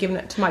actually ever given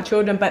it to my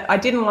children, but I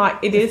didn't like...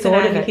 It is an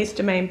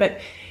antihistamine,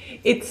 but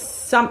it's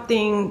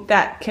something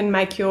that can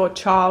make your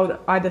child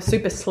either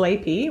super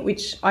sleepy,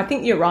 which I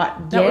think you're right.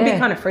 That would be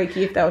kind of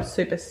freaky if they were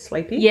super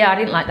sleepy. Yeah, I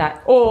didn't like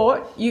that.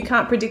 Or you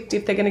can't predict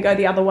if they're going to go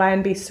the other way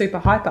and be super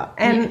hyper.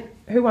 And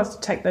who wants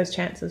to take those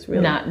chances,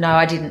 really? No,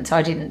 I didn't. So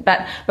I didn't.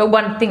 But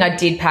one thing I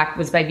did pack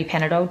was baby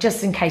Panadol,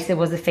 just in case there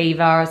was a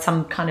fever or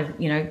some kind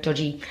of,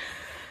 dodgy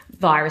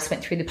virus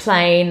went through the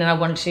plane and I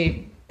wanted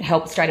to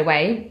help straight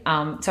away.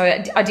 So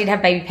I did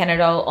have baby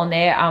Panadol on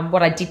there.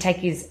 What I did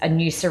take is a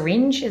new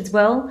syringe as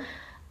well,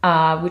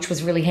 which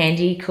was really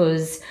handy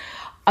because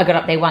I got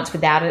up there once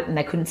without it and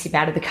they couldn't sip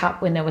out of the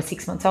cup when they were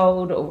 6 months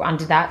old or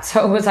under that.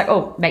 So it was like,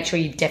 make sure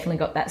you've definitely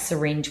got that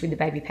syringe with the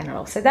baby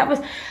Panadol. So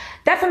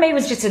that for me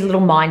was just a little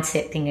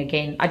mindset thing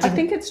again. I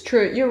think it's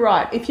true. You're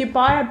right. If you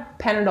buy a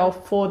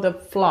Panadol for the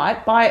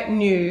flight, buy it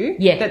new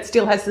that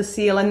still has the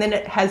seal and then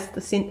it has the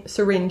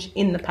syringe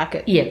in the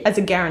packet as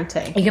a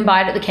guarantee. You can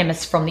buy it at the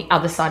chemist from the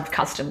other side of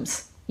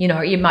customs. You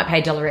might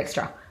pay $1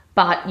 extra,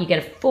 but you get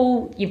a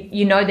full,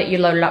 you know that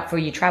you're loaded up for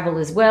your travel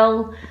as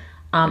well.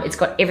 It's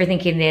got everything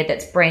in there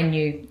that's brand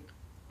new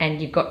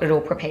and you've got it all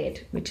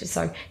prepared, which is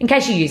so, in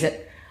case you use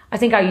it.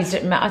 I've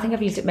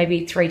used it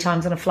maybe 3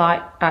 times on a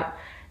flight, but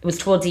it was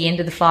towards the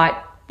end of the flight.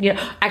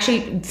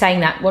 Actually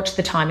saying that, watch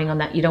the timing on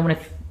that. You don't want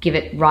to give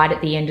it right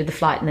at the end of the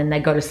flight and then they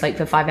go to sleep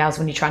for 5 hours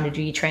when you're trying to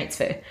do your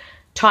transfer.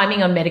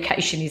 Timing on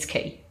medication is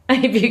key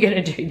if you're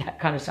going to do that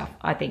kind of stuff,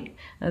 I think,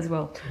 as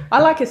well. I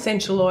like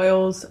essential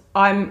oils.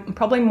 I'm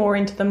probably more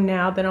into them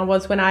now than I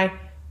was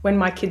when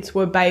my kids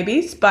were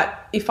babies,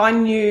 but if I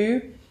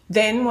knew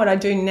then what I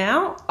do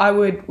now, I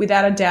would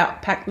without a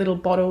doubt pack little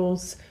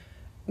bottles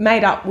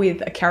made up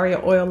with a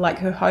carrier oil like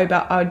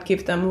jojoba. I would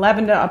give them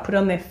lavender. I put it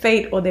on their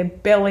feet or their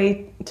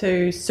belly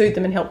to soothe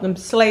them and help them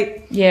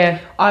sleep. Yeah.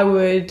 I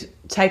would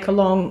take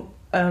along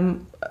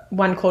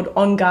one called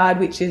On Guard,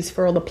 which is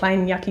for all the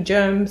plain yucky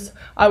germs.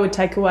 I would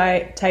take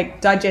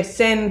Digest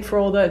Zen for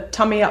all the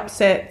tummy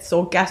upsets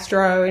or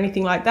gastro,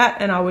 anything like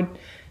that, and I would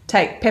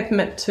take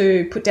peppermint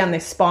to put down their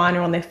spine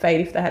or on their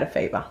feet if they had a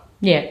fever.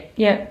 Yeah.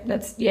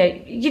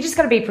 You just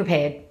got to be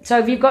prepared. So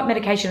if you've got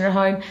medication at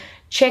home,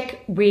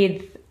 check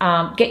with,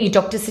 get your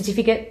doctor's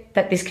certificate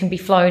that this can be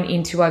flown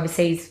into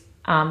overseas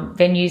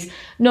venues.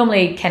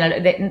 Normally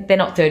Canada, they're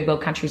not third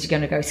world countries you're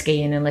going to go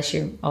skiing unless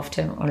you're off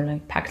to, I don't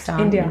know,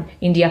 Pakistan.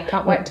 India.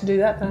 Can't wait to do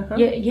that though, huh?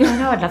 Yeah, I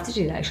know, I'd love to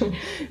do that actually.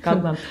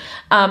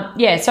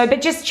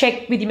 But just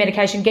check with your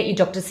medication, get your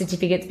doctor's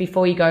certificates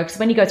before you go, because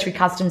when you go through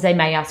customs, they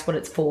may ask what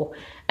it's for.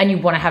 And you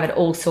want to have it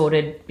all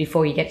sorted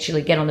before you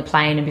actually get on the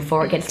plane and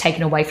before it gets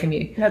taken away from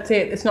you. That's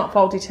it. It's not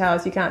faulty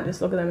towels. You can't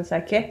just look at them and say,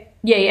 "Okay."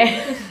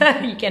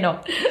 Yeah. You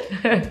cannot.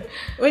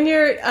 When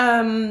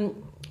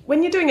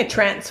you're doing a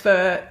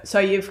transfer, so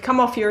you've come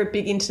off your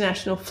big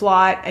international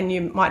flight and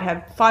you might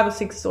have 5 or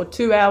 6 or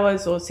 2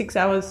 hours or 6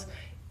 hours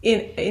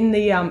in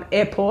the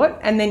airport,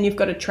 and then you've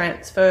got to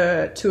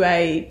transfer to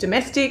a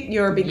domestic.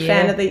 You're a big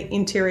fan of the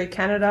Interior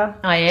Canada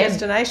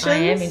destinations. I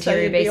am. Interior so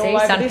you'd be BC, all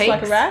over Sun this Peaks.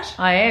 like a rash.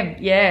 I am.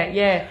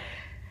 Yeah.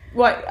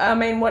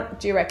 What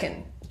do you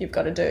reckon you've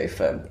got to do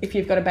for if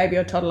you've got a baby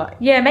or toddler?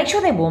 Yeah, make sure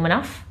they're warm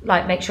enough.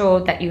 Like, make sure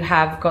that you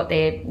have got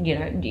their, you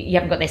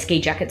haven't got their ski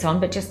jackets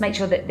on, but just make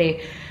sure that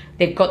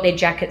they've got their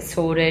jackets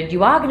sorted.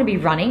 You are going to be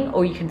running,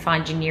 or you can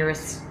find your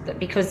nearest,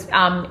 because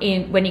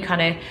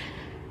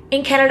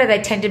in Canada, they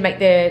tend to make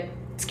their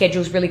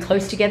schedules really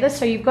close together.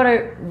 So you've got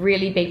to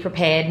really be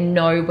prepared,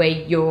 know where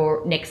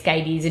your next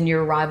gate is and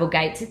your arrival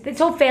gates. It's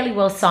all fairly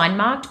well sign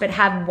marked, but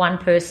have one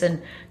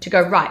person to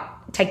go, right,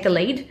 take the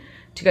lead,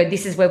 to go,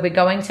 this is where we're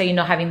going. So you're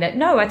not having that,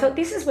 no, I thought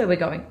this is where we're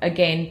going.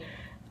 Again,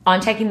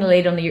 I'm taking the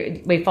lead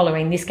we're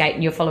following this gate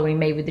and you're following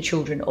me with the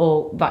children.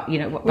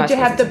 Would you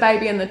have the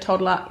baby and the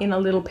toddler in a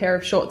little pair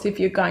of shorts if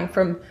you're going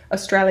from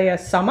Australia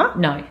summer?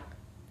 No.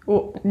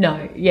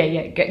 No,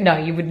 no,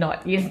 you would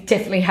not. You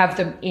definitely have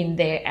them in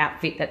their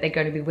outfit that they're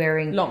going to be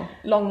wearing. Long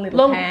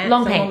little pants,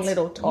 long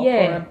little top or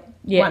a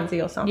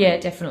onesie or something. Yeah,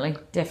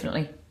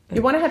 definitely.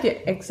 You want to have your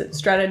exit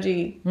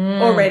strategy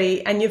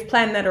already, and you've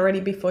planned that already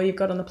before you've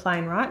got on the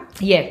plane, right?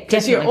 Yeah,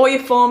 definitely. All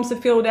your forms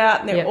are filled out,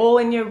 and they're all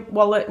in your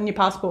wallet and your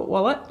passport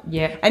wallet.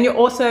 Yeah. And you're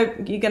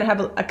going to have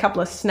a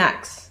couple of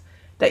snacks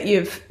that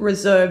you've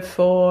reserved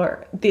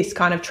for this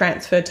kind of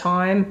transfer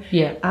time.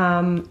 Yeah.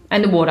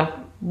 And the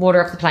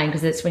water off the plane,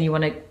 because that's when you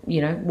want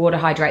to, water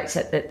hydrates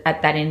at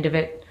that end of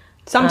it.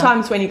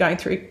 Sometimes when you're going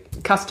through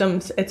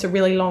customs, it's a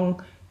really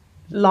long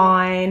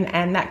line,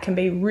 and that can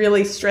be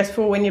really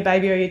stressful when your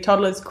baby or your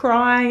toddler's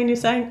crying and you're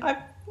saying,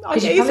 I'll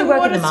need some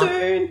water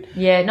soon.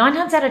 Yeah, 9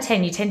 times out of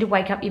 10, you tend to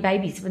wake up your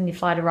babies when your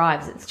flight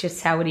arrives. It's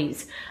just how it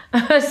is.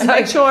 So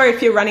make sure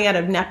if you're running out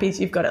of nappies,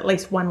 you've got at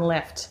least one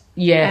left.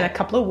 Yeah. And a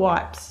couple of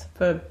wipes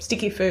for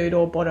sticky food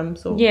or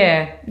bottoms.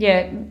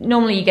 Yeah.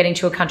 Normally you get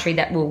into a country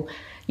that will,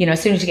 as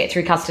soon as you get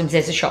through customs,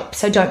 there's a shop.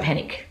 So don't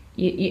panic.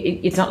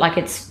 It's not like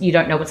you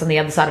don't know what's on the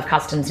other side of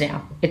customs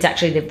now. It's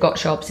actually, they've got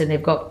shops and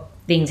they've got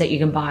things that you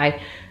can buy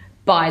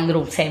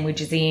little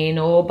sandwiches in,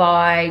 or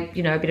buy,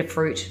 a bit of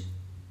fruit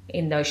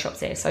in those shops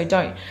there. So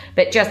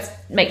but just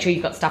make sure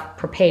you've got stuff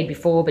prepared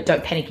before, but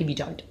don't panic if you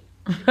don't.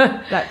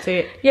 That's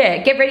it. Yeah,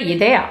 get ready. You're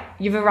there.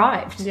 You've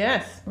arrived.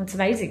 Yes. It's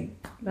amazing.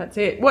 That's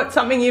it. What's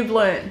something you've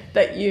learned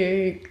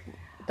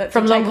that's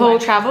from long haul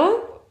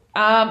travel?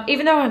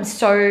 Even though I'm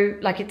so,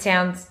 like it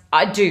sounds,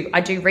 I do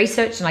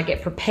research and I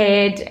get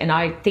prepared and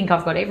I think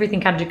I've got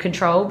everything under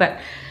control, but,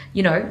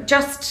 you know,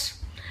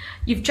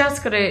 you've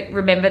just got to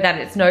remember that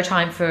it's no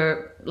time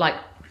for like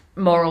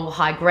moral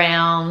high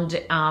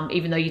ground,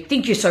 even though you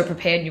think you're so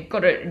prepared, you've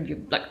got it, and you're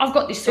like, I've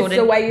got this sorted.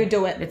 It's the way you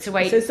do it. It's the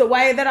way. It's the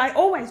way that I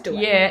always do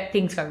it. Yeah,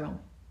 things go wrong.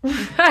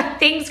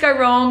 Things go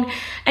wrong.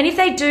 And if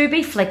they do,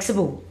 be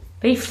flexible.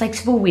 Be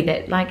flexible with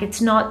it. Like,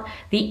 it's not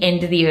the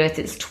end of the earth.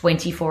 It's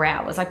 24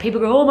 hours. Like, people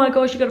go, oh my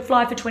gosh, you've got to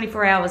fly for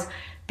 24 hours.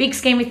 Big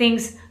scheme of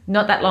things,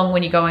 not that long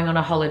when you're going on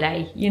a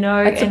holiday, you know.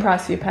 It's the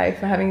price you pay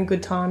for having a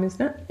good time,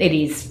 isn't it? It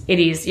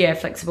is. Yeah,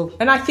 flexible.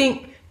 And I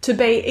think to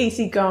be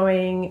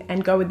easygoing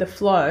and go with the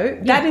flow,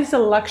 that is a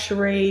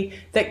luxury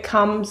that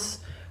comes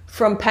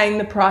from paying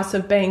the price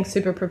of being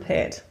super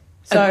prepared.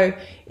 So,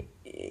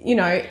 you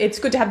know, it's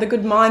good to have the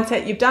good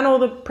mindset. You've done all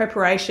the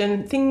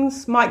preparation.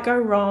 Things might go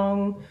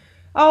wrong.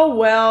 Oh,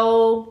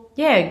 well.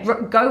 Yeah,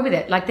 go with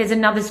it. Like, there's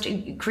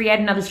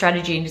create another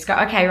strategy and just go,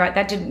 okay, right,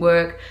 that didn't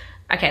work.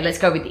 Okay, let's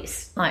go with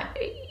this. Like,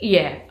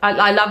 yeah,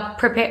 I love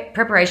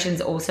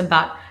preparation's awesome,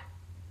 but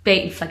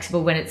be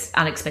flexible when it's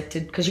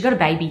unexpected because you've got a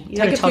baby. You've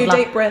got a toddler. Take a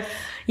few deep breaths.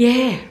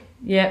 Yeah,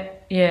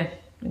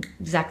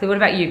 exactly. What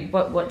about you?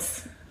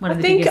 What's one of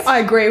the biggest? I think I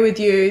agree with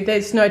you.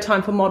 There's no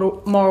time for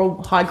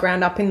moral high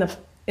ground up in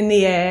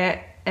the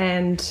air.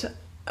 And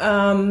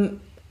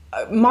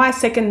my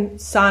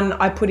second son,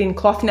 I put in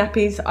cloth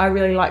nappies. I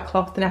really like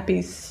cloth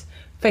nappies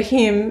for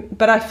him,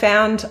 but I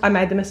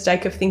made the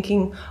mistake of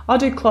thinking I'll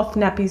do cloth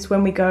nappies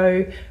when we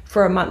go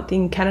for a month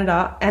in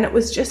Canada, and it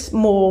was just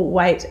more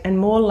weight and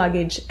more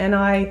luggage. And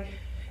I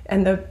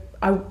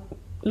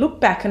look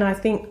back and I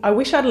think I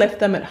wish I'd left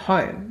them at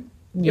home.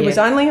 Yeah. It was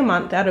only a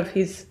month out of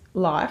his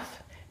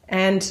life,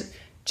 and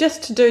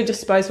just to do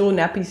disposable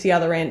nappies the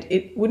other end,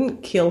 it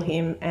wouldn't kill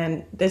him.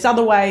 And there's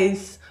other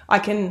ways I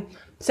can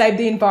save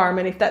the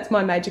environment if that's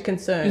my major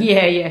concern.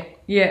 Yeah,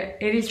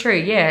 it is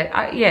true.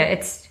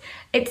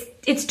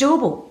 It's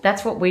doable.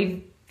 That's what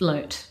we've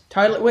learnt.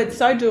 Totally. Well, it's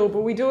so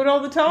doable. We do it all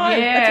the time.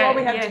 That's why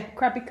we have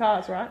crappy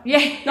cars, right?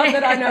 Yeah. Not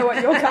that I know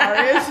what your car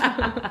is.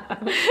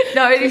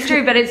 No, it is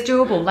true, but it's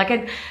doable.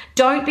 Like,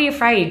 don't be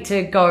afraid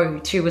to go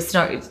to a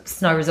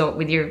snow resort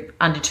with your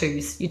under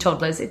twos, your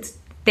toddlers.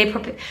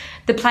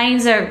 The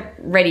planes are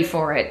ready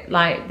for it.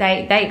 Like,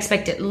 they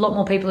expect it. A lot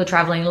more people are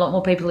traveling. A lot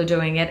more people are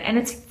doing it, and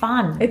it's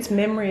fun. It's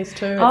memories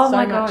too. It's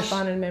so much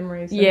fun and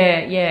memories.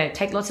 Yeah.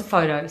 Take lots of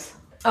photos.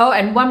 Oh,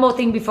 and one more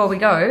thing before we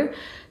go.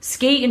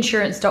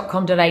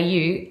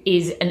 Skiinsurance.com.au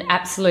is an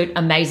absolute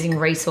amazing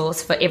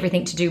resource for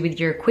everything to do with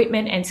your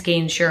equipment and ski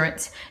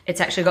insurance. It's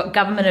actually got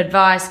government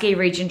advice, ski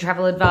region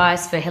travel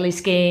advice for heli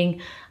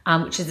skiing,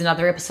 which is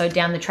another episode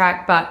down the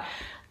track. But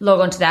log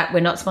on to that.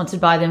 We're not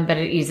sponsored by them, but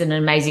it is an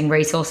amazing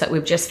resource that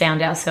we've just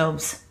found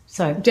ourselves.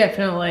 So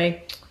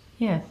definitely.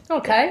 Yeah.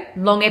 Okay.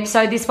 Long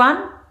episode, this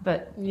one,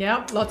 but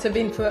yeah, lots of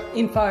info.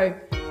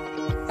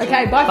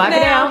 Okay, bye for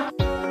now.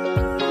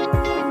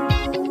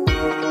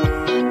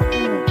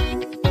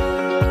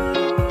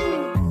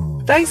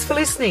 Thanks for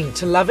listening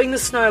to Loving the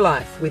Snow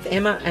Life with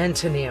Emma and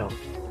Tennille.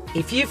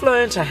 If you've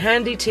learnt a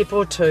handy tip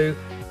or two,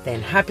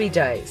 then happy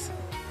days.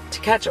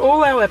 To catch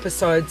all our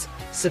episodes,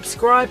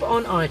 subscribe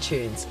on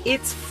iTunes.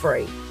 It's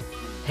free.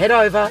 Head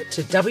over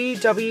to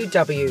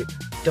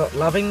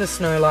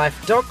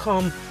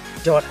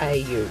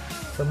www.lovingthesnowlife.com.au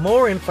for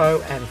more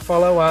info and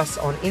follow us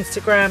on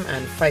Instagram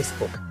and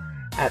Facebook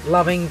at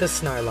Loving the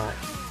Snow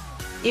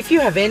Life. If you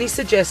have any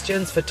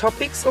suggestions for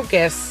topics or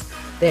guests,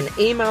 then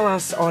email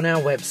us on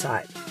our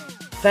website.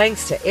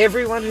 Thanks to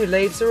everyone who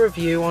leaves a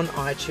review on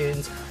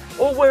iTunes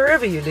or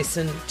wherever you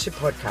listen to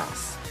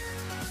podcasts.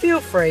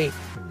 Feel free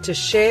to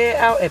share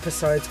our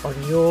episodes on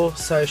your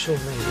social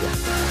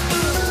media.